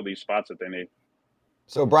have to fill these spots that they need.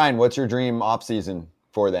 So, Brian, what's your dream offseason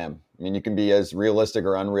for them? I mean, you can be as realistic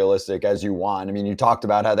or unrealistic as you want. I mean, you talked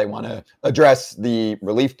about how they want to address the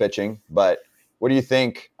relief pitching, but what do you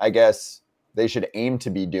think, I guess, they should aim to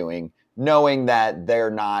be doing, knowing that they're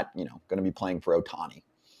not, going to be playing for Ohtani?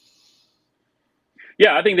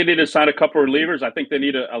 Yeah, I think they need to sign a couple of relievers. I think they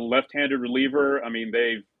need a left-handed reliever. I mean,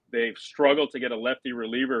 they've struggled to get a lefty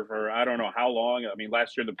reliever for I don't know how long. I mean,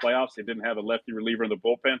 last year in the playoffs, they didn't have a lefty reliever in the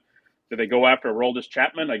bullpen. Did they go after Aroldis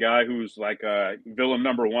Chapman, a guy who's like villain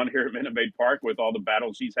number one here at Minute Maid Park with all the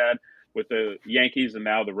battles he's had with the Yankees and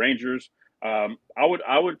now the Rangers? I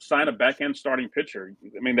would sign a back-end starting pitcher.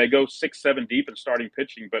 I mean, they go 6-7 deep in starting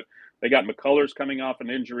pitching, but they got McCullers coming off an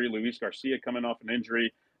injury, Luis Garcia coming off an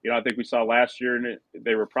injury. I think we saw last year, and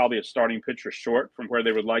they were probably a starting pitcher short from where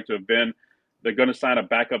they would like to have been. They're going to sign a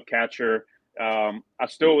backup catcher. I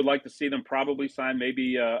still would like to see them probably sign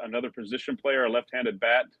maybe another position player, a left-handed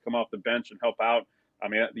bat to come off the bench and help out. I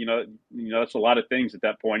mean, that's a lot of things at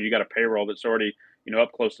that point. You got a payroll that's already,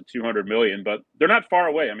 up close to $200 million, but they're not far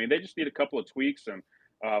away. I mean, they just need a couple of tweaks, and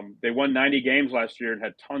they won 90 games last year and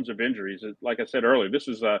had tons of injuries. Like I said earlier,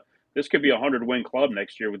 this could be a 100-win club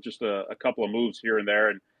next year with just a couple of moves here and there,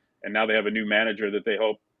 and now they have a new manager that they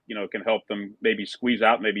hope can help them maybe squeeze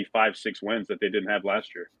out maybe 5-6 wins that they didn't have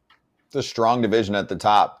last year. It's a strong division at the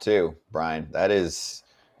top too, Brian. That is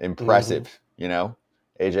impressive.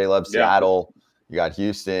 AJ loves Seattle. You got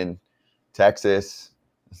Houston, Texas.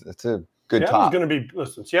 It's a good top. Going to be.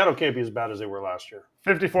 Listen, Seattle can't be as bad as they were last year.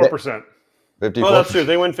 54%. 54%. Well, that's true.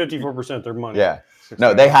 They win 54% of their money. Yeah.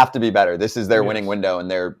 No, they have to be better. This is their winning window,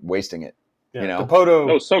 and they're wasting it. Yeah.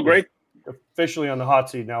 Capoto so great. Officially on the hot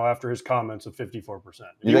seat now after his comments of 54%.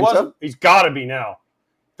 You think so? He's got to be now.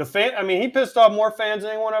 He pissed off more fans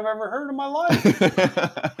than anyone I've ever heard in my life.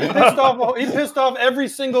 He pissed off every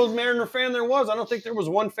single Mariner fan there was. I don't think there was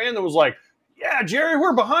one fan that was like, yeah, Jerry,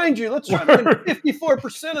 we're behind you. Let's try to win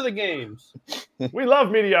 54% of the games. We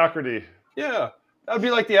love mediocrity. Yeah. That would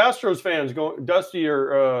be like the Astros fans going, Dusty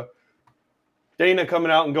or Dana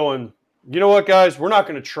coming out and going, you know what, guys? We're not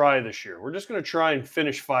going to try this year. We're just going to try and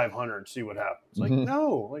finish 500 and see what happens.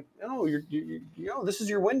 No, this is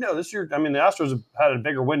your window. The Astros have had a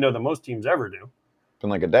bigger window than most teams ever do.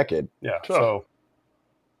 Been like a decade. Yeah. So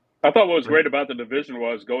I thought what was great about the division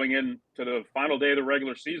was going into the final day of the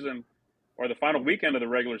regular season or the final weekend of the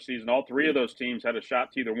regular season, all three of those teams had a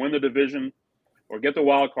shot to either win the division or get the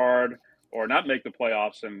wild card or not make the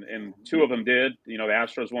playoffs, and two of them did. The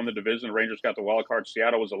Astros won the division, the Rangers got the wild card,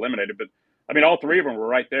 Seattle was eliminated. But, all three of them were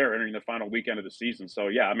right there entering the final weekend of the season. So,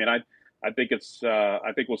 yeah, I think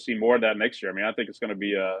we'll see more of that next year. I think it's going to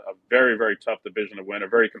be a very, very tough division to win, a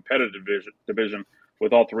very competitive division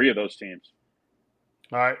with all three of those teams.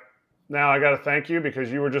 All right. Now I got to thank you because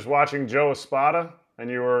you were just watching Joe Espada, and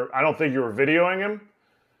I don't think you were videoing him,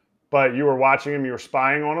 but you were watching him, you were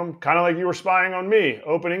spying on him, kind of like you were spying on me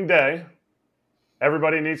opening day.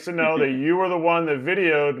 Everybody needs to know that you were the one that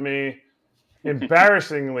videoed me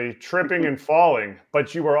embarrassingly tripping and falling,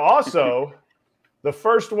 but you were also the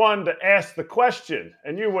first one to ask the question,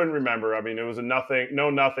 and you wouldn't remember. It was a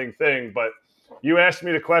nothing thing, but you asked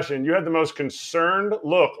me the question. You had the most concerned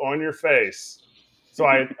look on your face. So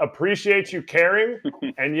I appreciate you caring,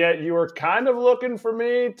 and yet you were kind of looking for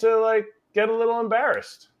me to get a little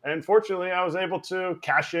embarrassed. And fortunately, I was able to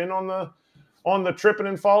cash in on the tripping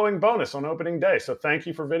and falling bonus on opening day. So thank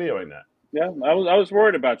you for videoing that. Yeah, I was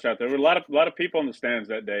worried about you out there. There were a lot of people in the stands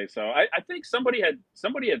that day. So I think somebody had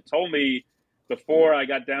told me before I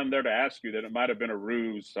got down there to ask you that it might have been a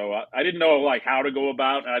ruse. So I didn't know like how to go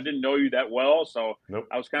about, and I didn't know you that well. So Nope.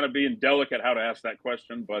 I was kind of being delicate how to ask that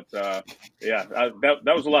question. But that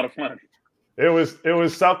was a lot of fun. It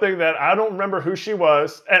was something that I don't remember who she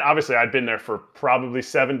was. And obviously I'd been there for probably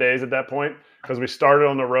 7 days at that point because we started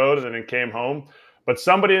on the road and then came home. But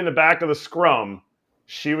somebody in the back of the scrum,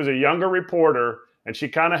 she was a younger reporter, and she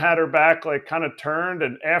kind of had her back like kind of turned.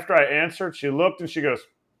 And after I answered, she looked and she goes,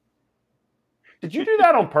 "Did you do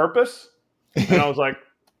that on purpose?" And I was like,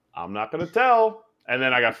 "I'm not going to tell." And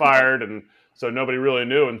then I got fired. And so nobody really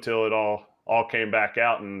knew until it all came back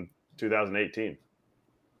out in 2018.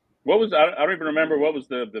 What was I don't even remember what was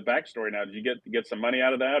the backstory now. Did you get some money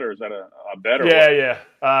out of that, or is that a bet? Or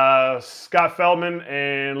Yeah. Scott Feldman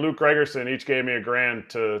and Luke Gregerson each gave me $1,000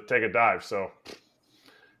 to take a dive. So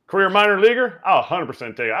career minor leaguer, I'll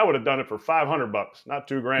 100% take it. I would have done it for $500, not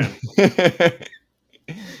 $2,000.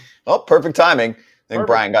 Well, perfect timing. I think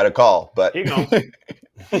Brian got a call, but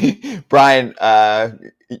Brian,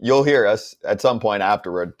 you'll hear us at some point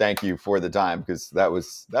afterward. Thank you for the time, because that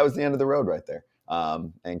was the end of the road right there.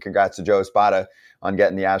 And congrats to Joe Espada on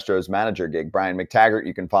getting the Astros manager gig. Brian McTaggart,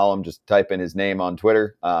 you can follow him. Just type in his name on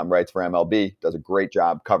Twitter. Writes for MLB. Does a great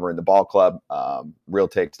job covering the ball club. Real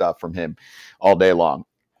take stuff from him all day long.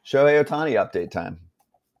 Shohei Ohtani update time.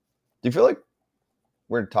 Do you feel like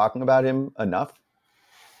we're talking about him enough?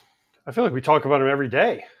 I feel like we talk about him every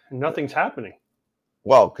day and nothing's happening.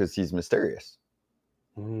 Well, because he's mysterious.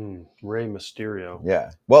 Rey Mysterio.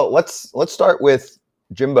 Yeah. Well, let's start with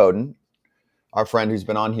Jim Bowden, our friend who's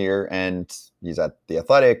been on here, and he's at The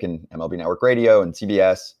Athletic and MLB Network Radio and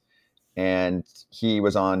CBS. And he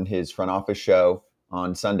was on his front office show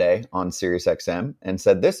on Sunday on Sirius XM and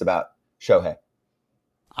said this about Shohei.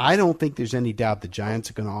 I don't think there's any doubt the Giants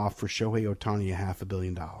are going to offer Shohei Ohtani $500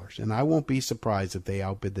 million. And I won't be surprised if they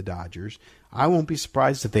outbid the Dodgers. I won't be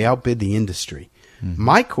surprised if they outbid the industry. Mm-hmm.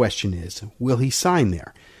 My question is, will he sign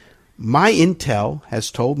there? My intel has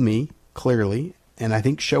told me clearly, and I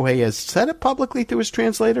think Shohei has said it publicly through his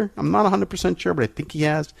translator. I'm not 100% sure, but I think he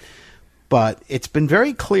has. But it's been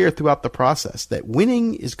very clear throughout the process that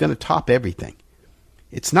winning is going to top everything.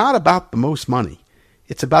 It's not about the most money.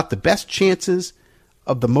 It's about the best chances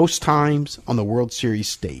of the most times on the World Series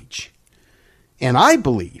stage. And I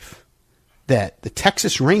believe that the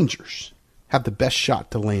Texas Rangers have the best shot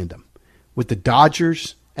to land him. With the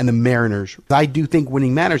Dodgers and the Mariners, I do think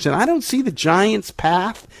winning matters. And I don't see the Giants'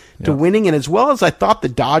 path to winning. And as well as I thought the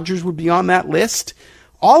Dodgers would be on that list,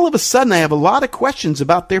 all of a sudden I have a lot of questions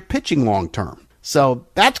about their pitching long term. So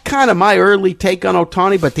that's kind of my early take on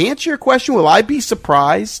Ohtani. But to answer your question, will I be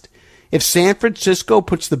surprised if San Francisco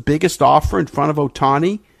puts the biggest offer in front of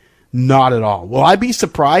Ohtani? Not at all. Will I be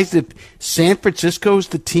surprised if San Francisco's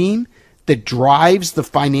the team that drives the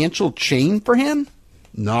financial chain for him?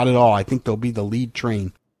 Not at all. I think they'll be the lead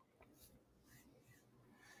train.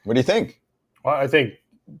 What do you think? Well, I think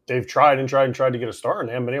they've tried to get a start and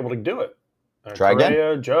they haven't been able to do it. Try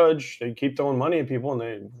Correa, again. Judge, they keep throwing money at people,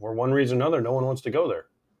 and for one reason or another, no one wants to go there.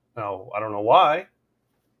 Now, I don't know why.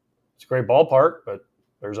 It's a great ballpark, but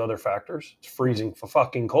there's other factors. It's freezing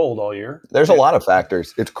fucking cold all year. There's a lot of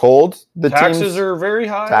factors. It's cold. The taxes are very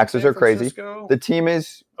high. Taxes are crazy. The team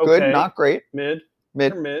is good, okay. Not great. Mid.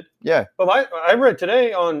 Yeah. But I read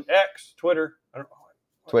today on X, Twitter. I don't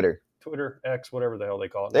know. Twitter, X, whatever the hell they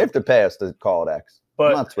call it. They have to pay us to call it X.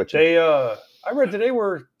 But I'm not switching. I read today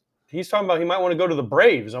where he's talking about he might want to go to the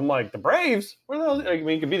Braves. I'm like, the Braves? Where the hell? I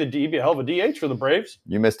mean, he could be a hell of a DH for the Braves.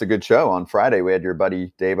 You missed a good show on Friday. We had your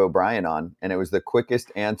buddy Dave O'Brien on, and it was the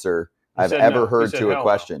quickest answer I've ever heard to a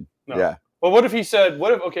question. No. Yeah. Well, what if he said,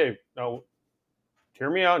 okay, now hear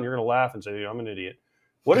me out, and you're going to laugh and say, I'm an idiot.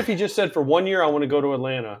 What if he just said, for 1 year, I want to go to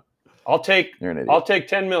Atlanta. I'll take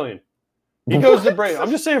 $10 million. He goes to the Braves. I'm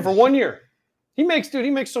just saying, for 1 year. He makes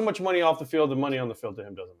so much money off the field, the money on the field to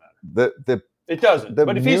him doesn't matter. It doesn't.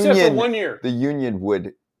 But if he said for 1 year. The union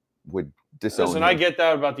would disown Listen, him. I get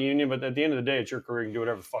that about the union, but at the end of the day, it's your career. You can do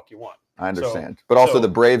whatever the fuck you want. I understand. But also the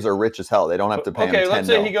Braves are rich as hell. They don't have to pay him $10 let's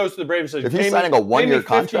say he goes to the Braves and says, if he's signing a 1 year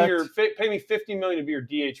contract. Pay me $50 million to be your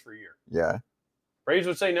DH for a year. Yeah. Braves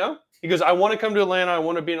would say no. He goes, I want to come to Atlanta. I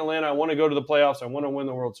want to be in Atlanta. I want to go to the playoffs. I want to win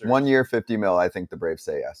the World Series. 1 year, $50 million. I think the Braves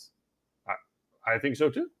say yes. I think so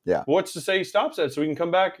too. Yeah. What's to say he stops that so he can come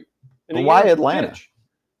back? But why Atlanta?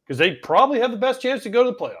 Because they probably have the best chance to go to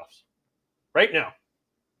the playoffs right now.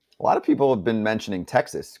 A lot of people have been mentioning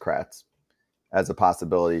Texas, Kratz, as a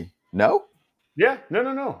possibility. No? Yeah.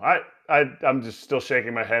 No. I'm just still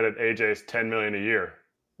shaking my head at AJ's $10 million a year.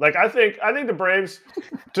 Like I think the Braves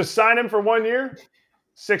to sign him for 1 year,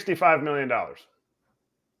 $65 million.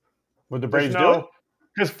 Would the Braves do it?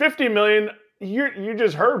 Because $50 million you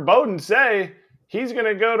just heard Bowden say he's going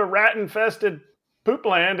to go to rat-infested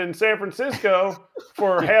poopland in San Francisco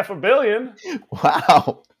for $500 million.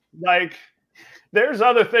 Wow. Like, there's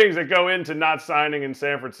other things that go into not signing in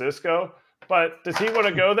San Francisco, but does he want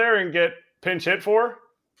to go there and get pinch hit for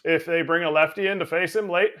if they bring a lefty in to face him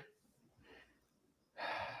late?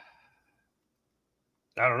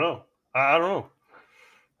 I don't know. I don't know.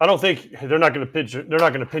 I don't think they're not going to pitch. They're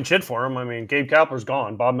not going to pinch hit for him. I mean, Gabe Kapler's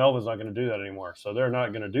gone. Bob Melvin's not going to do that anymore. So they're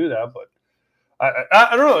not going to do that. But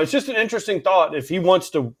I don't know. It's just an interesting thought. If he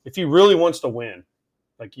really wants to win,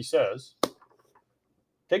 like he says,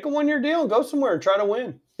 take a 1-year deal and go somewhere and try to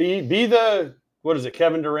win. Be the, what is it,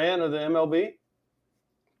 Kevin Durant of the MLB?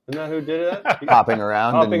 Isn't that who did that? Hopping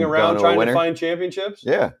around trying to find championships.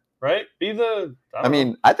 Yeah. Right? Be the. I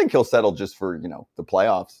mean, I think he'll settle just for, the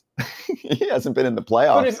playoffs. He hasn't been in the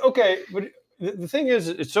playoffs. But the thing is,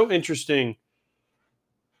 it's so interesting.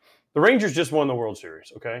 The Rangers just won the World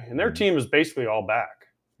Series, okay? And their team is basically all back.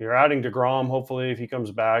 You're adding DeGrom, hopefully, if he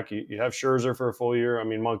comes back. You have Scherzer for a full year. I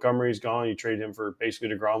mean, Montgomery's gone. You trade him for basically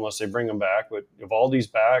DeGrom unless they bring him back. But Evaldi's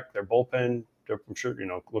back. Their bullpen, I'm sure,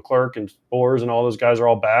 Leclerc and Boers and all those guys are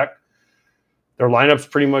all back. Their lineup's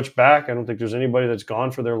pretty much back. I don't think there's anybody that's gone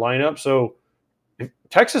for their lineup. So if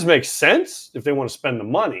Texas makes sense if they want to spend the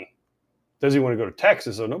money. Does he want to go to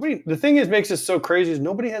Texas? So the thing is, makes this so crazy is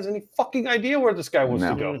nobody has any fucking idea where this guy wants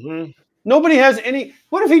to go. Mm-hmm. Nobody has any.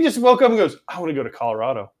 What if he just woke up and goes, I want to go to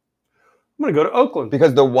Colorado. I'm going to go to Oakland.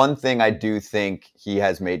 Because the one thing I do think he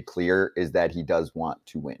has made clear is that he does want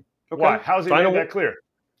to win. Okay. Why? How's he made that clear?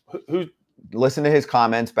 Listen to his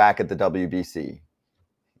comments back at the WBC.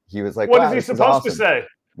 He was like, what is he supposed to say?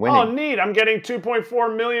 Winning. Oh, neat. I'm getting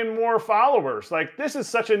 2.4 million more followers. Like, this is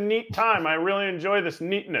such a neat time. I really enjoy this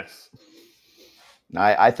neatness.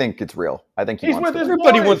 I think it's real. I think he's with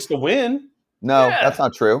everybody wants to win. No, that's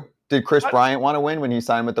not true. Did Chris Bryant want to win when he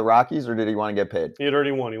signed with the Rockies, or did he want to get paid? He had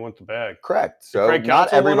already won. He won the bag. Correct. So Craig not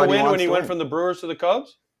Counsell everybody win wants when he to went win. from the Brewers to the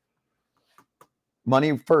Cubs.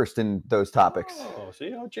 Money first in those topics. Oh,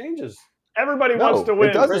 see how it changes. Everybody wants to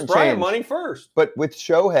win. It doesn't Chris Bryant change. money first. But with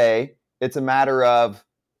Shohei, it's a matter of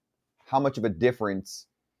how much of a difference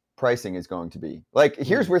pricing is going to be. Like,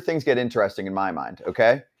 here's where things get interesting in my mind,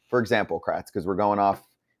 okay? For example, Kratz, because we're going off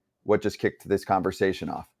what just kicked this conversation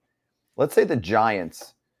off. Let's say the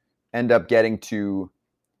Giants end up getting to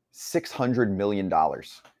 $600 million,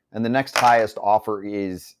 and the next highest offer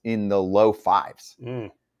is in the low fives.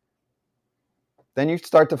 Then you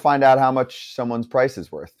start to find out how much someone's price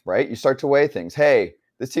is worth, right? You start to weigh things. Hey,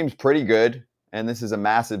 this seems pretty good, and this is a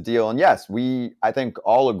massive deal. And yes, I think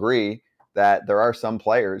all agree that there are some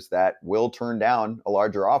players that will turn down a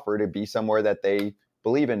larger offer to be somewhere that they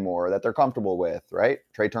believe in more, that they're comfortable with, right?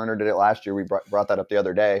 Trey Turner did it last year. We brought that up the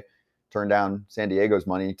other day. Turned down San Diego's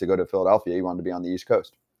money to go to Philadelphia. He wanted to be on the East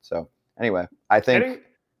Coast. So anyway, I think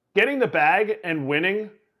getting the bag and winning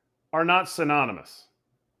are not synonymous.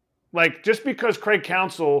 Like, just because Craig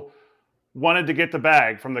Counsell wanted to get the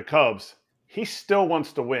bag from the Cubs, he still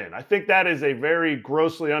wants to win. I think that is a very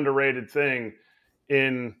grossly underrated thing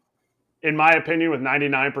in my opinion, with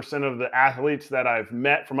 99% of the athletes that I've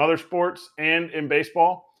met from other sports and in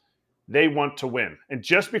baseball, they want to win. And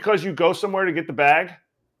just because you go somewhere to get the bag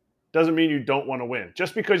doesn't mean you don't want to win.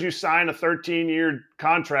 Just because you sign a 13-year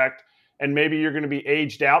contract and maybe you're going to be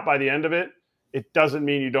aged out by the end of it, it doesn't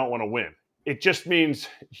mean you don't want to win. It just means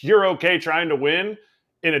you're okay trying to win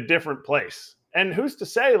in a different place. And who's to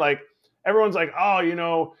say, like, everyone's like,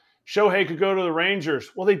 oh, Shohei could go to the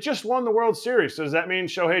Rangers. Well, they just won the World Series. So does that mean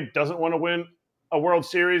Shohei doesn't want to win a World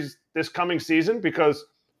Series this coming season? Because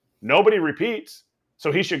nobody repeats.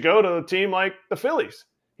 So he should go to a team like the Phillies.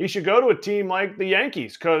 He should go to a team like the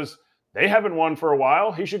Yankees because they haven't won for a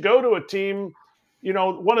while. He should go to a team,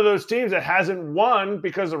 one of those teams that hasn't won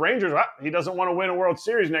because the Rangers, he doesn't want to win a World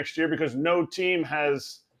Series next year because no team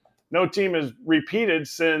has repeated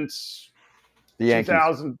since the Yankees.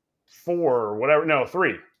 2004 or whatever. No,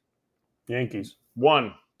 3. Yankees.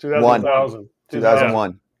 1. 2000.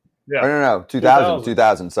 2001. Yeah. No.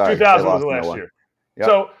 2000. Sorry. 2000 was the last year.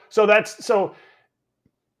 Yep. So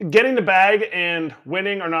getting the bag and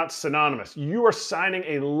winning are not synonymous. You are signing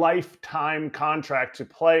a lifetime contract to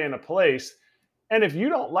play in a place. And if you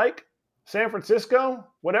don't like San Francisco,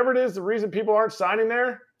 whatever it is, the reason people aren't signing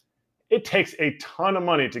there, it takes a ton of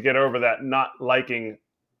money to get over that not liking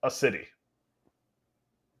a city.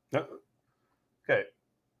 Okay.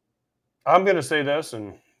 I'm going to say this,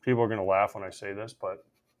 and people are going to laugh when I say this, but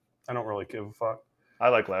I don't really give a fuck. I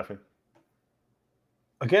like laughing.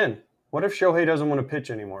 Again, what if Shohei doesn't want to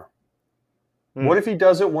pitch anymore? What if he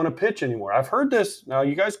doesn't want to pitch anymore? I've heard this. Now,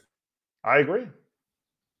 you guys... I agree.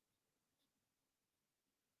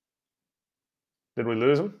 Did we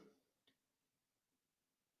lose him?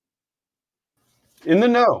 In the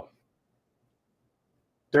know.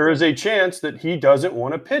 There is a chance that he doesn't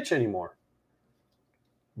want to pitch anymore.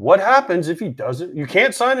 What happens if he doesn't? You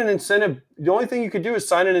can't sign an incentive. The only thing you could do is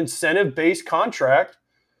sign an incentive-based contract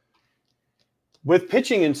with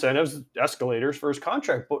pitching incentives, escalators for his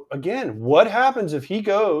contract. But again, what happens if he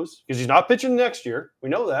goes, because he's not pitching next year, we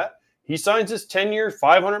know that. He signs this 10-year,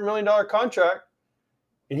 $500 million contract,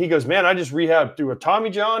 and he goes, man, I just rehabbed through a Tommy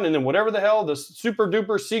John and then whatever the hell, the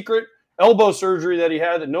super-duper secret elbow surgery that he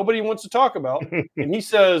had that nobody wants to talk about. And he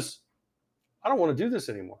says, I don't want to do this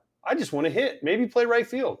anymore. I just want to hit, maybe play right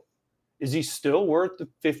field. Is he still worth the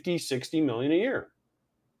 50, 60 million a year?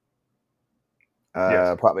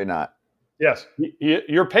 Yes. Probably not. Yes.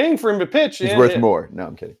 You're paying for him to pitch. He's worth more. No,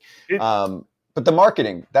 I'm kidding. But the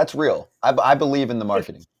marketing, that's real. I believe in the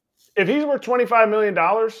marketing. If he's worth $25 million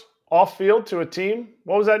off field to a team,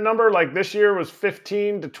 what was that number? Like this year was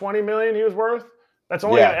 15 to 20 million he was worth. That's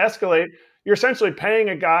only going to escalate. You're essentially paying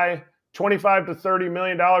a guy $25 to $30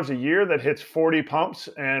 million a year that hits 40 pumps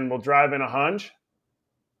and will drive in a hunch.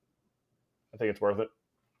 I think it's worth it.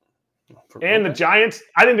 And the Giants,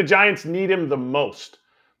 I think the Giants need him the most.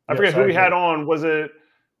 I forget who we had on.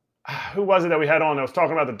 Who was it that we had on that was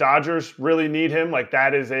talking about the Dodgers really need him? Like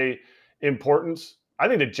that is a importance. I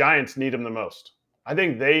think the Giants need him the most. I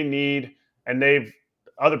think they need, and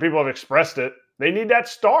other people have expressed it, they need that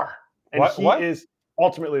star. And he is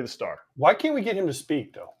ultimately the star. Why can't we get him to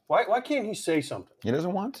speak, though? Why can't he say something? He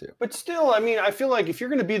doesn't want to. But still, I mean, I feel like if you're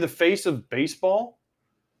going to be the face of baseball,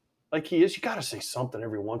 like he is, you got to say something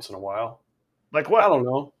every once in a while. Like what? I don't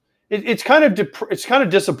know. It's kind of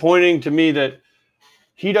disappointing to me that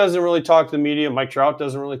he doesn't really talk to the media. Mike Trout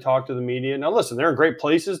doesn't really talk to the media. Now, listen, they're in great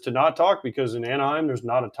places to not talk because in Anaheim, there's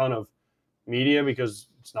not a ton of media because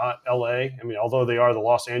it's not L.A. I mean, although they are the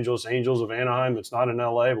Los Angeles Angels of Anaheim, it's not in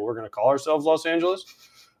L.A., but we're going to call ourselves Los Angeles.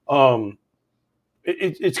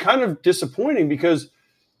 It's kind of disappointing because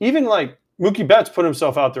even like Mookie Betts put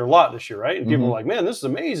himself out there a lot this year, right? And people are like, man, this is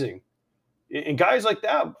amazing. And guys like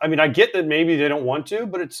that, I mean, I get that maybe they don't want to,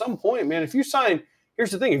 but at some point, man, if you sign,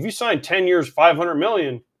 here's the thing, if you sign 10 years, $500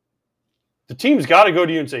 million, the team's got to go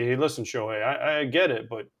to you and say, hey, listen, Shohei, I get it,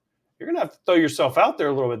 but you're going to have to throw yourself out there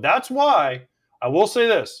a little bit. That's why I will say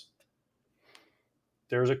this.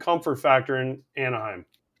 There's a comfort factor in Anaheim.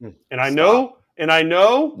 And I know.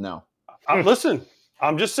 No. Listen,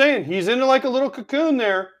 I'm just saying, he's in like a little cocoon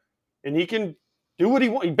there, and he can do what he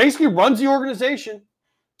wants. He basically runs the organization.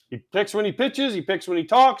 He picks when he pitches. He picks when he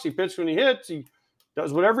talks. He picks when he hits. He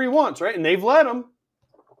does whatever he wants, right? And they've let him.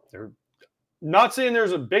 They're not saying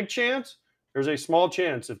there's a big chance. There's a small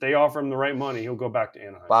chance if they offer him the right money, he'll go back to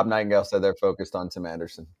Anaheim. Bob Nightingale said they're focused on Tim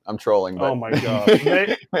Anderson. I'm trolling. But... Oh, my God.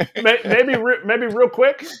 maybe real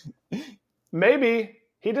quick, maybe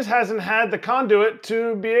he just hasn't had the conduit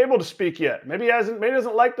to be able to speak yet. Maybe he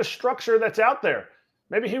doesn't like the structure that's out there.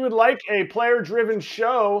 Maybe he would like a player-driven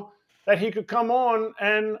show that he could come on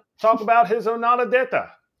and talk about his Onada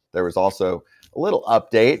data. There was also a little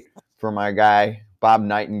update for my guy, Bob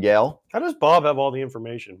Nightingale. How does Bob have all the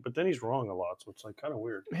information? But then he's wrong a lot, so it's like kind of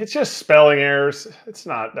weird. It's just spelling errors. It's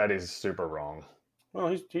not that he's super wrong.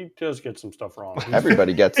 Well, he does get some stuff wrong.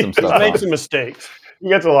 Everybody gets some stuff wrong. He wrong. makes some mistakes. He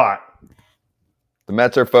gets a lot. The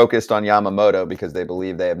Mets are focused on Yamamoto because they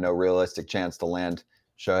believe they have no realistic chance to land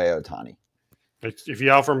Shohei Ohtani. If you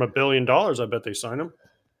offer him $1 billion, I bet they sign him.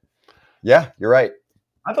 Yeah, you're right.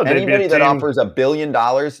 I thought anybody that offers $1 billion,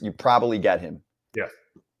 you probably get him. Yeah.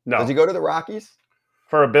 No. Does he go to the Rockies?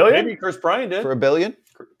 For $1 billion? Maybe Chris Bryant did. For $1 billion?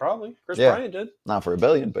 Probably. Chris Bryant did. Not for $1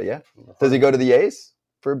 billion, but yeah. Does he go to the A's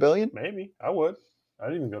for $1 billion? Maybe. I would.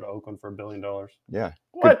 I'd even go to Oakland for $1 billion. Yeah.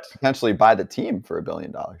 What? Could potentially buy the team for $1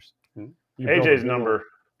 billion. AJ's number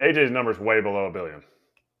is way below $1 billion.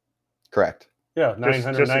 Correct. Yeah,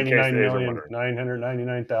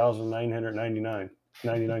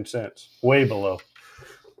 999,999,999 cents. Way below.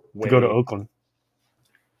 To go to Oakland.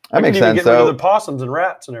 That makes sense. Get rid of the possums and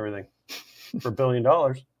rats and everything for $1 billion.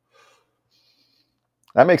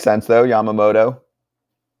 That makes sense, though. Yamamoto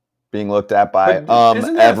being looked at by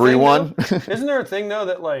everyone. Isn't there a thing, though,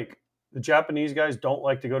 that like the Japanese guys don't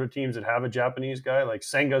like to go to teams that have a Japanese guy? Like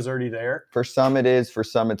Senga's already there. For some it is. For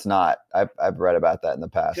some it's not. I've read about that in the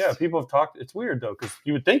past. Yeah, people have talked. It's weird, though, because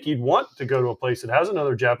you would think you'd want to go to a place that has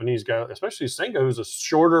another Japanese guy, especially Senga, who's a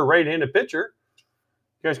shorter right-handed pitcher.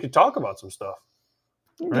 You guys could talk about some stuff.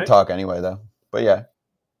 You can talk anyway, though. But yeah.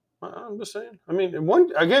 I'm just saying. I mean,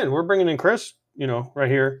 we're bringing in Chris,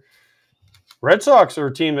 right here. Red Sox are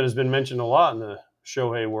a team that has been mentioned a lot in the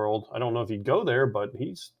Shohei world. I don't know if he'd go there, but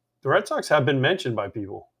the Red Sox have been mentioned by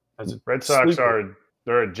people. Red Sox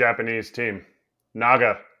they're a Japanese team.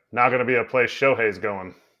 Naga. Not going to be a place Shohei's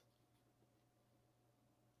going.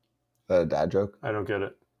 A dad joke? I don't get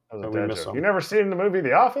it. That was Oh, a we dad missed joke. some. You never seen the movie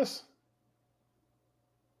The Office?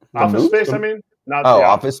 The Office movie? Space, I mean? Not Oh, The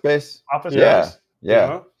Office Space? Office Yeah. Space. Yeah.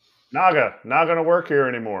 Uh-huh. Naga. Not going to work here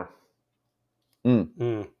anymore.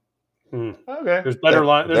 Mm. Okay. There's better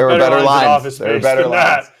lines. There were better lines in lines. Office There were Space better than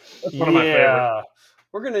lines. that. That's one of my favorites.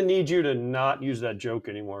 We're gonna need you to not use that joke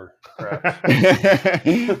anymore.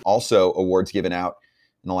 Crap. Also, awards given out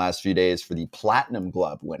in the last few days for the Platinum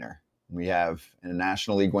Glove winner. We have a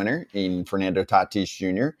National League winner in Fernando Tatis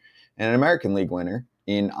Jr. and an American League winner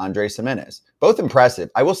in Andres Gimenez. Both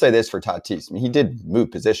impressive. I will say this for Tatis. I mean, he did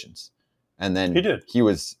move positions, and then he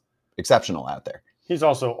was exceptional out there. He's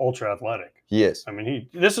also ultra athletic. He is. I mean,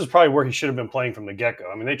 this is probably where he should have been playing from the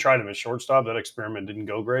get-go. I mean, they tried him at shortstop. That experiment didn't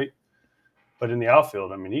go great. But in the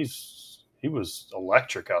outfield, I mean, he was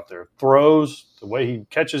electric out there. Throws, the way he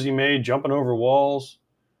catches he made, jumping over walls.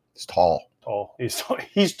 He's tall. He's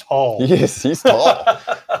tall. He is. He's tall.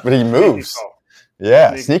 But he moves.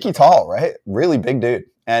 Yeah, sneaky tall, right? Really big dude.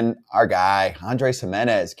 And our guy, Andres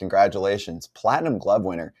Gimenez, congratulations. Platinum Glove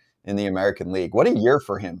winner in the American League. What a year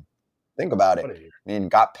for him. Think about it. I mean,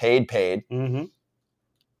 got paid, Mm-hmm.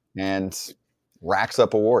 and racks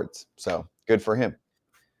up awards. So good for him.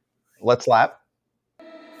 Let's lap.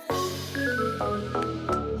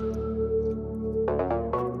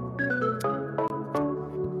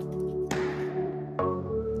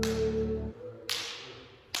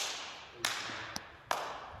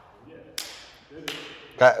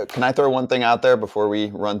 Can I throw one thing out there before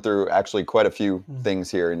we run through actually quite a few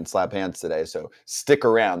things here in Slap Hands today? So stick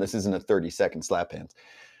around. This isn't a 30-second Slap Hands.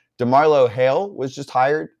 DeMarlo Hale was just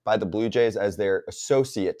hired by the Blue Jays as their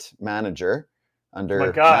associate manager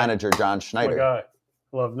under manager John Schneider. My guy.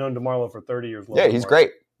 I've known DeMarlo for 30 years. He's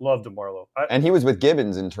great. Love DeMarlo. And he was with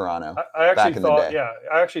Gibbons in Toronto back in the day. Yeah,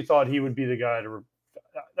 I actually thought he would be the guy to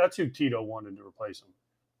that's who Tito wanted to replace him.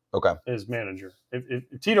 Okay. As manager. If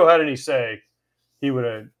Tito had any say, he would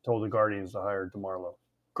have told the Guardians to hire DeMarlo.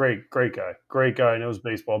 Great guy. Great guy. Knows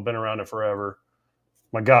baseball. Been around it forever.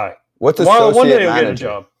 My guy. What's DeMarlo, one day he'll manager? get a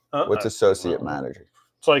job. What's associate manager?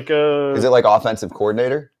 It's like is it like offensive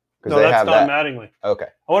coordinator? No, that's Don Mattingly. Okay.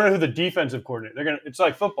 I wonder who the defensive coordinator. It's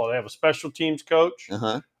like football. They have a special teams coach,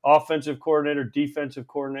 offensive coordinator, defensive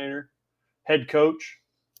coordinator, head coach,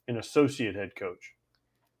 and associate head coach.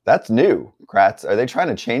 That's new. Kratz, are they trying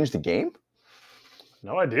to change the game?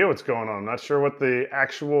 No idea what's going on. I'm not sure what the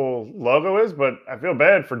actual logo is, but I feel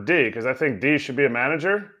bad for D because I think D should be a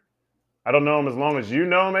manager. I don't know him as long as you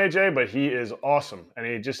know him, AJ, but he is awesome. And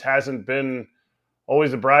he just hasn't been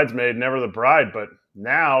always the bridesmaid, never the bride. But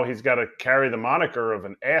now he's got to carry the moniker of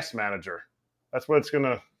an ass manager. That's what it's going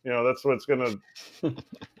to,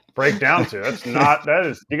 break down to. You got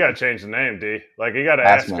to change the name, D. Like, you got to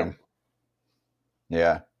ask him.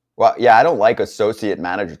 Yeah. Well, yeah, I don't like associate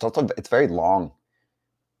manager. It's very long.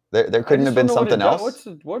 There couldn't have been something else.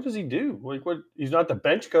 What does he do? Like, what? He's not the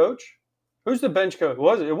bench coach. Who's the bench coach?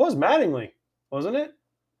 It was Mattingly, wasn't it?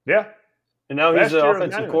 Yeah. And now he's the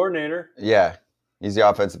offensive coordinator. Yeah, he's the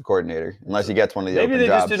offensive coordinator, unless he gets one of the open jobs. Maybe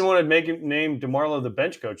they just didn't want to name DeMarlo the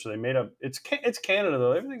bench coach, so they made up. It's Canada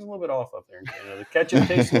though. Everything's a little bit off up there in Canada. The catching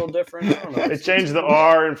tastes a little different. I don't know. They changed the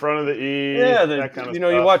R in front of the E. Yeah, that kind of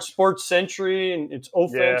stuff. You watch Sports Century and it's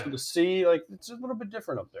offense with a C. Like, it's a little bit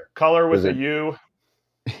different up there. Color with a U.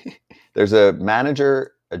 There's a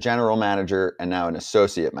manager, a general manager, and now an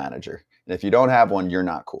associate manager. And if you don't have one, you're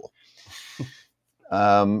not cool.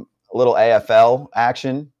 A little AFL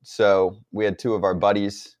action. So we had two of our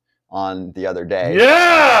buddies on the other day.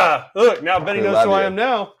 Yeah! Look, now Benny knows who I am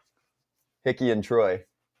now. Hickey and Troy.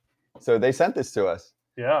 So they sent this to us.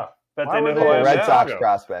 Yeah. Bet they know who I am Red now. Sox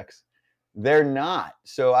prospects. They're not.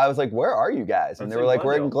 So I was like, where are you guys? And they were like,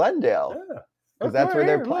 we're in Glendale. Yeah. Because that's where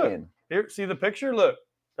they're playing. Here, see the picture? Look.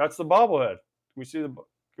 That's the bobblehead. Can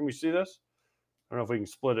we see this? I don't know if we can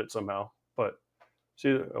split it somehow, but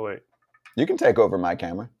oh wait. You can take over my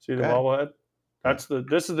camera. See the bobblehead?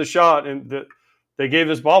 This is the shot, and they gave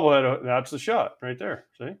this bobblehead. That's the shot right there.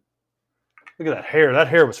 See? Look at that hair. That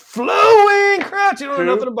hair was flowing. Crouch. You don't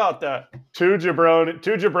know nothing about that. Two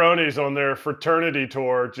jabronis on their fraternity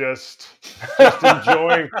tour, just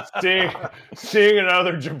enjoying seeing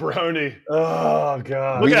another jabroni. Oh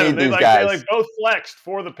God! Look at them. They like both flexed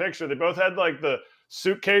for the picture. They both had like the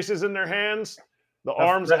suitcases in their hands, the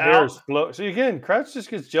arms out. So again, Kratz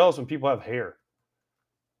just gets jealous when people have hair.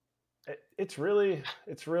 It's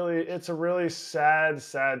a really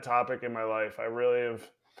sad topic in my life. I really have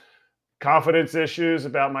confidence issues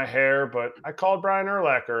about my hair, but I called Brian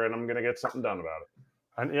Urlacher and I'm going to get something done about it.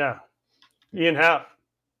 And yeah, Ian Happ.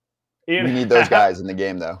 Ian We need those guys in the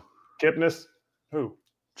game, though. Kipnis. Who?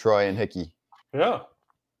 Troy and Hickey. Yeah.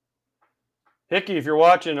 Hickey, if you're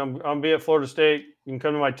watching, I'm be at Florida State. You can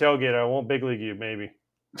come to my tailgate. I won't big league you, maybe.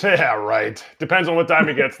 Yeah, right. Depends on what time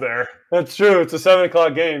he gets there. That's true. It's a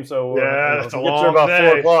 7:00 game, so that's a if he gets long there about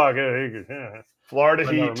day. 4:00. Yeah. Florida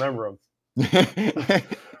I Heat. don't remember him.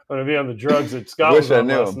 I'm gonna be on the drugs at Scotland Wish I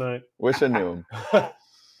knew last him. night. Wish I knew him.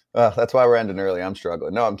 That's why we're ending early. I'm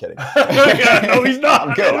struggling. No, I'm kidding. No, he's not.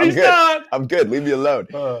 I'm good. No, I'm he's good. not. I'm good. Leave me alone.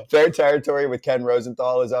 Fair Territory with Ken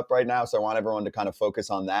Rosenthal is up right now, so I want everyone to kind of focus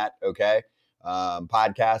on that, okay?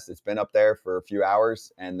 Podcast, it's been up there for a few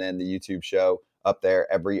hours, and then the YouTube show up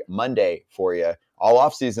there every Monday for you, all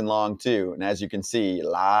off season long too. And as you can see,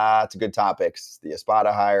 lots of good topics. The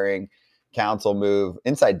Espada hiring, Counsell move,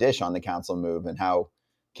 inside dish on the Counsell move, and how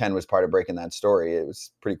Ken was part of breaking that story. It was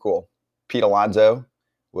pretty cool. Pete Alonso,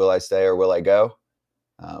 will I stay or will I go?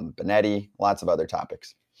 Benetti, lots of other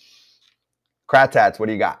topics. Kratats, what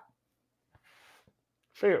do you got?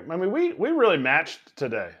 I mean, we really matched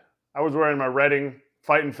today. I was wearing my Reading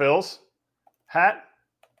Fightin' Phils hat.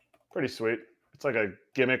 Pretty sweet. It's like a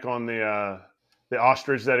gimmick on the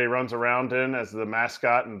ostrich that he runs around in as the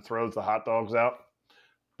mascot and throws the hot dogs out.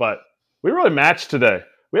 But we really matched today.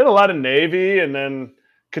 We had a lot of Navy, and then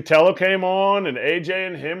Catello came on, and AJ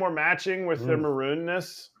and him were matching with their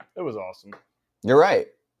maroonness. It was awesome. You're right.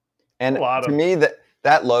 And to me,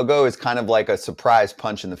 that logo is kind of like a surprise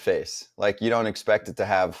punch in the face. Like, you don't expect it to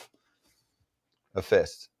have a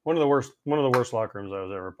fist. One of the worst locker rooms I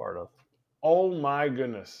was ever a part of. Oh my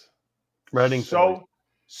goodness. Reading so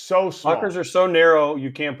small. Lockers are so narrow, you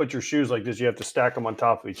can't put your shoes like this. You have to stack them on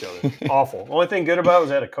top of each other. Awful. The only thing good about it was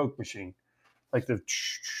they had a Coke machine. Like the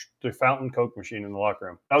fountain Coke machine in the locker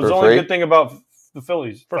room. That was the only good thing about the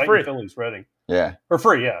Phillies. For free. Phillies, Reading. Yeah. For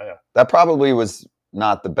free, yeah. That probably was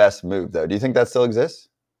not the best move, though. Do you think that still exists?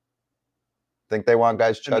 Think they want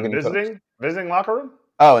guys chugging visiting locker room?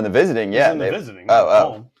 Oh, in the visiting, yeah. In the visiting.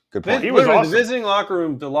 Good point. He was awesome. The visiting locker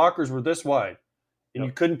room, the lockers were this wide. And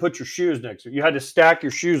you couldn't put your shoes next to it. You had to stack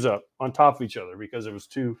your shoes up on top of each other because it was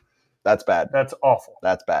too... That's bad. That's awful.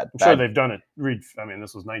 That's bad. I'm sure they've done it. I mean,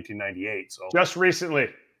 this was 1998, so... Just recently.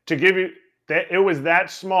 To give you... It was that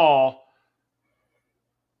small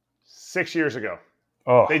 6 years ago.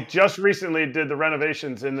 Oh. They just recently did the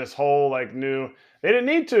renovations in this whole, new... They didn't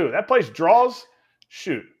need to. That place draws.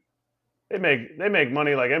 Shoot. They make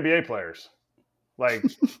money like NBA players. Like,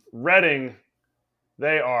 Reading,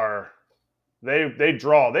 they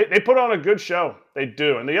draw. They put on a good show. They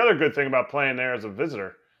do. And the other good thing about playing there as a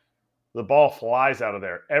visitor, the ball flies out of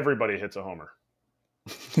there. Everybody hits a homer.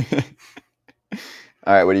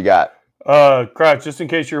 All right, what do you got? Crouch, just in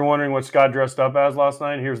case you're wondering what Scott dressed up as last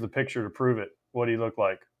night, here's the picture to prove it. What he looked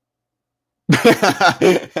like.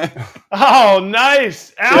 Oh,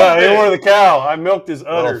 nice. Yeah, he wore the cow. I milked his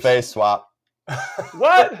udders. Little face swap.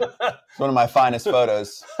 What? It's one of my finest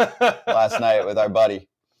photos last night with our buddy.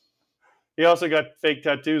 He also got fake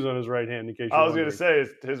tattoos on his right hand. In case I was going to say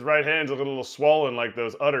his right hand's a little swollen like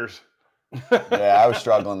those udders. Yeah, I was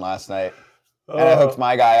struggling last night, and I hooked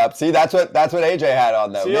my guy up. See, that's what AJ had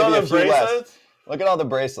on though. See Maybe all a the few bracelets? less. Look at all the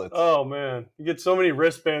bracelets. Oh man, you get so many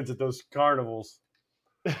wristbands at those carnivals.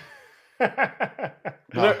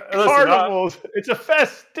 Carnivals. It's a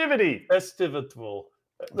festivity. Festival.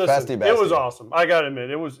 Listen, it was awesome. I gotta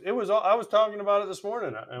admit, it was. I was talking about it this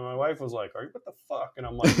morning, and my wife was like, "What the fuck?" And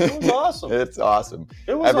I'm like, "It was awesome. It's awesome.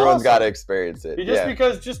 It was Everyone's awesome. got to experience it.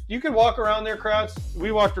 Because you could walk around there, crowds.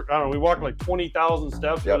 We walked like 20,000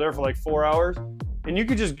 steps. We were there for like 4 hours, and you're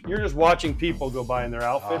just watching people go by in their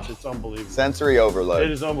outfits. It's unbelievable. Sensory overload.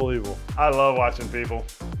 It is unbelievable. I love watching people.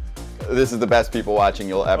 This is the best people watching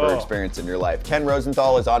you'll ever experience in your life. Ken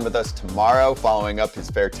Rosenthal is on with us tomorrow, following up his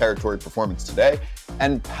Fair Territory performance today.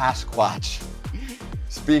 And Pasquatch.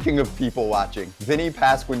 Speaking of people watching, Vinny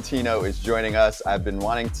Pasquantino is joining us. I've been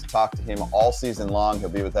wanting to talk to him all season long. He'll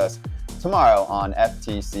be with us tomorrow on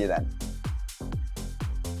FT. See you then.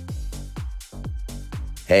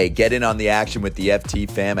 Hey, get in on the action with the FT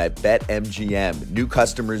fam at BetMGM. New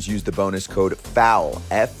customers use the bonus code FOUL,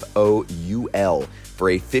 F-O-U-L, for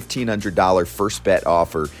a $1,500 first bet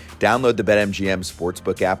offer. Download the BetMGM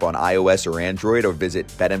Sportsbook app on iOS or Android or visit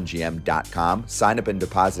BetMGM.com. Sign up and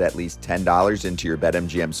deposit at least $10 into your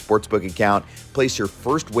BetMGM Sportsbook account. Place your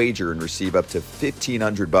first wager and receive up to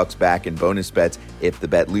 $1,500 back in bonus bets if the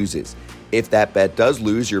bet loses. If that bet does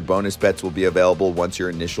lose, your bonus bets will be available once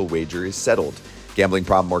your initial wager is settled. Gambling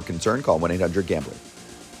problem or concern? Call 1-800-GAMBLER.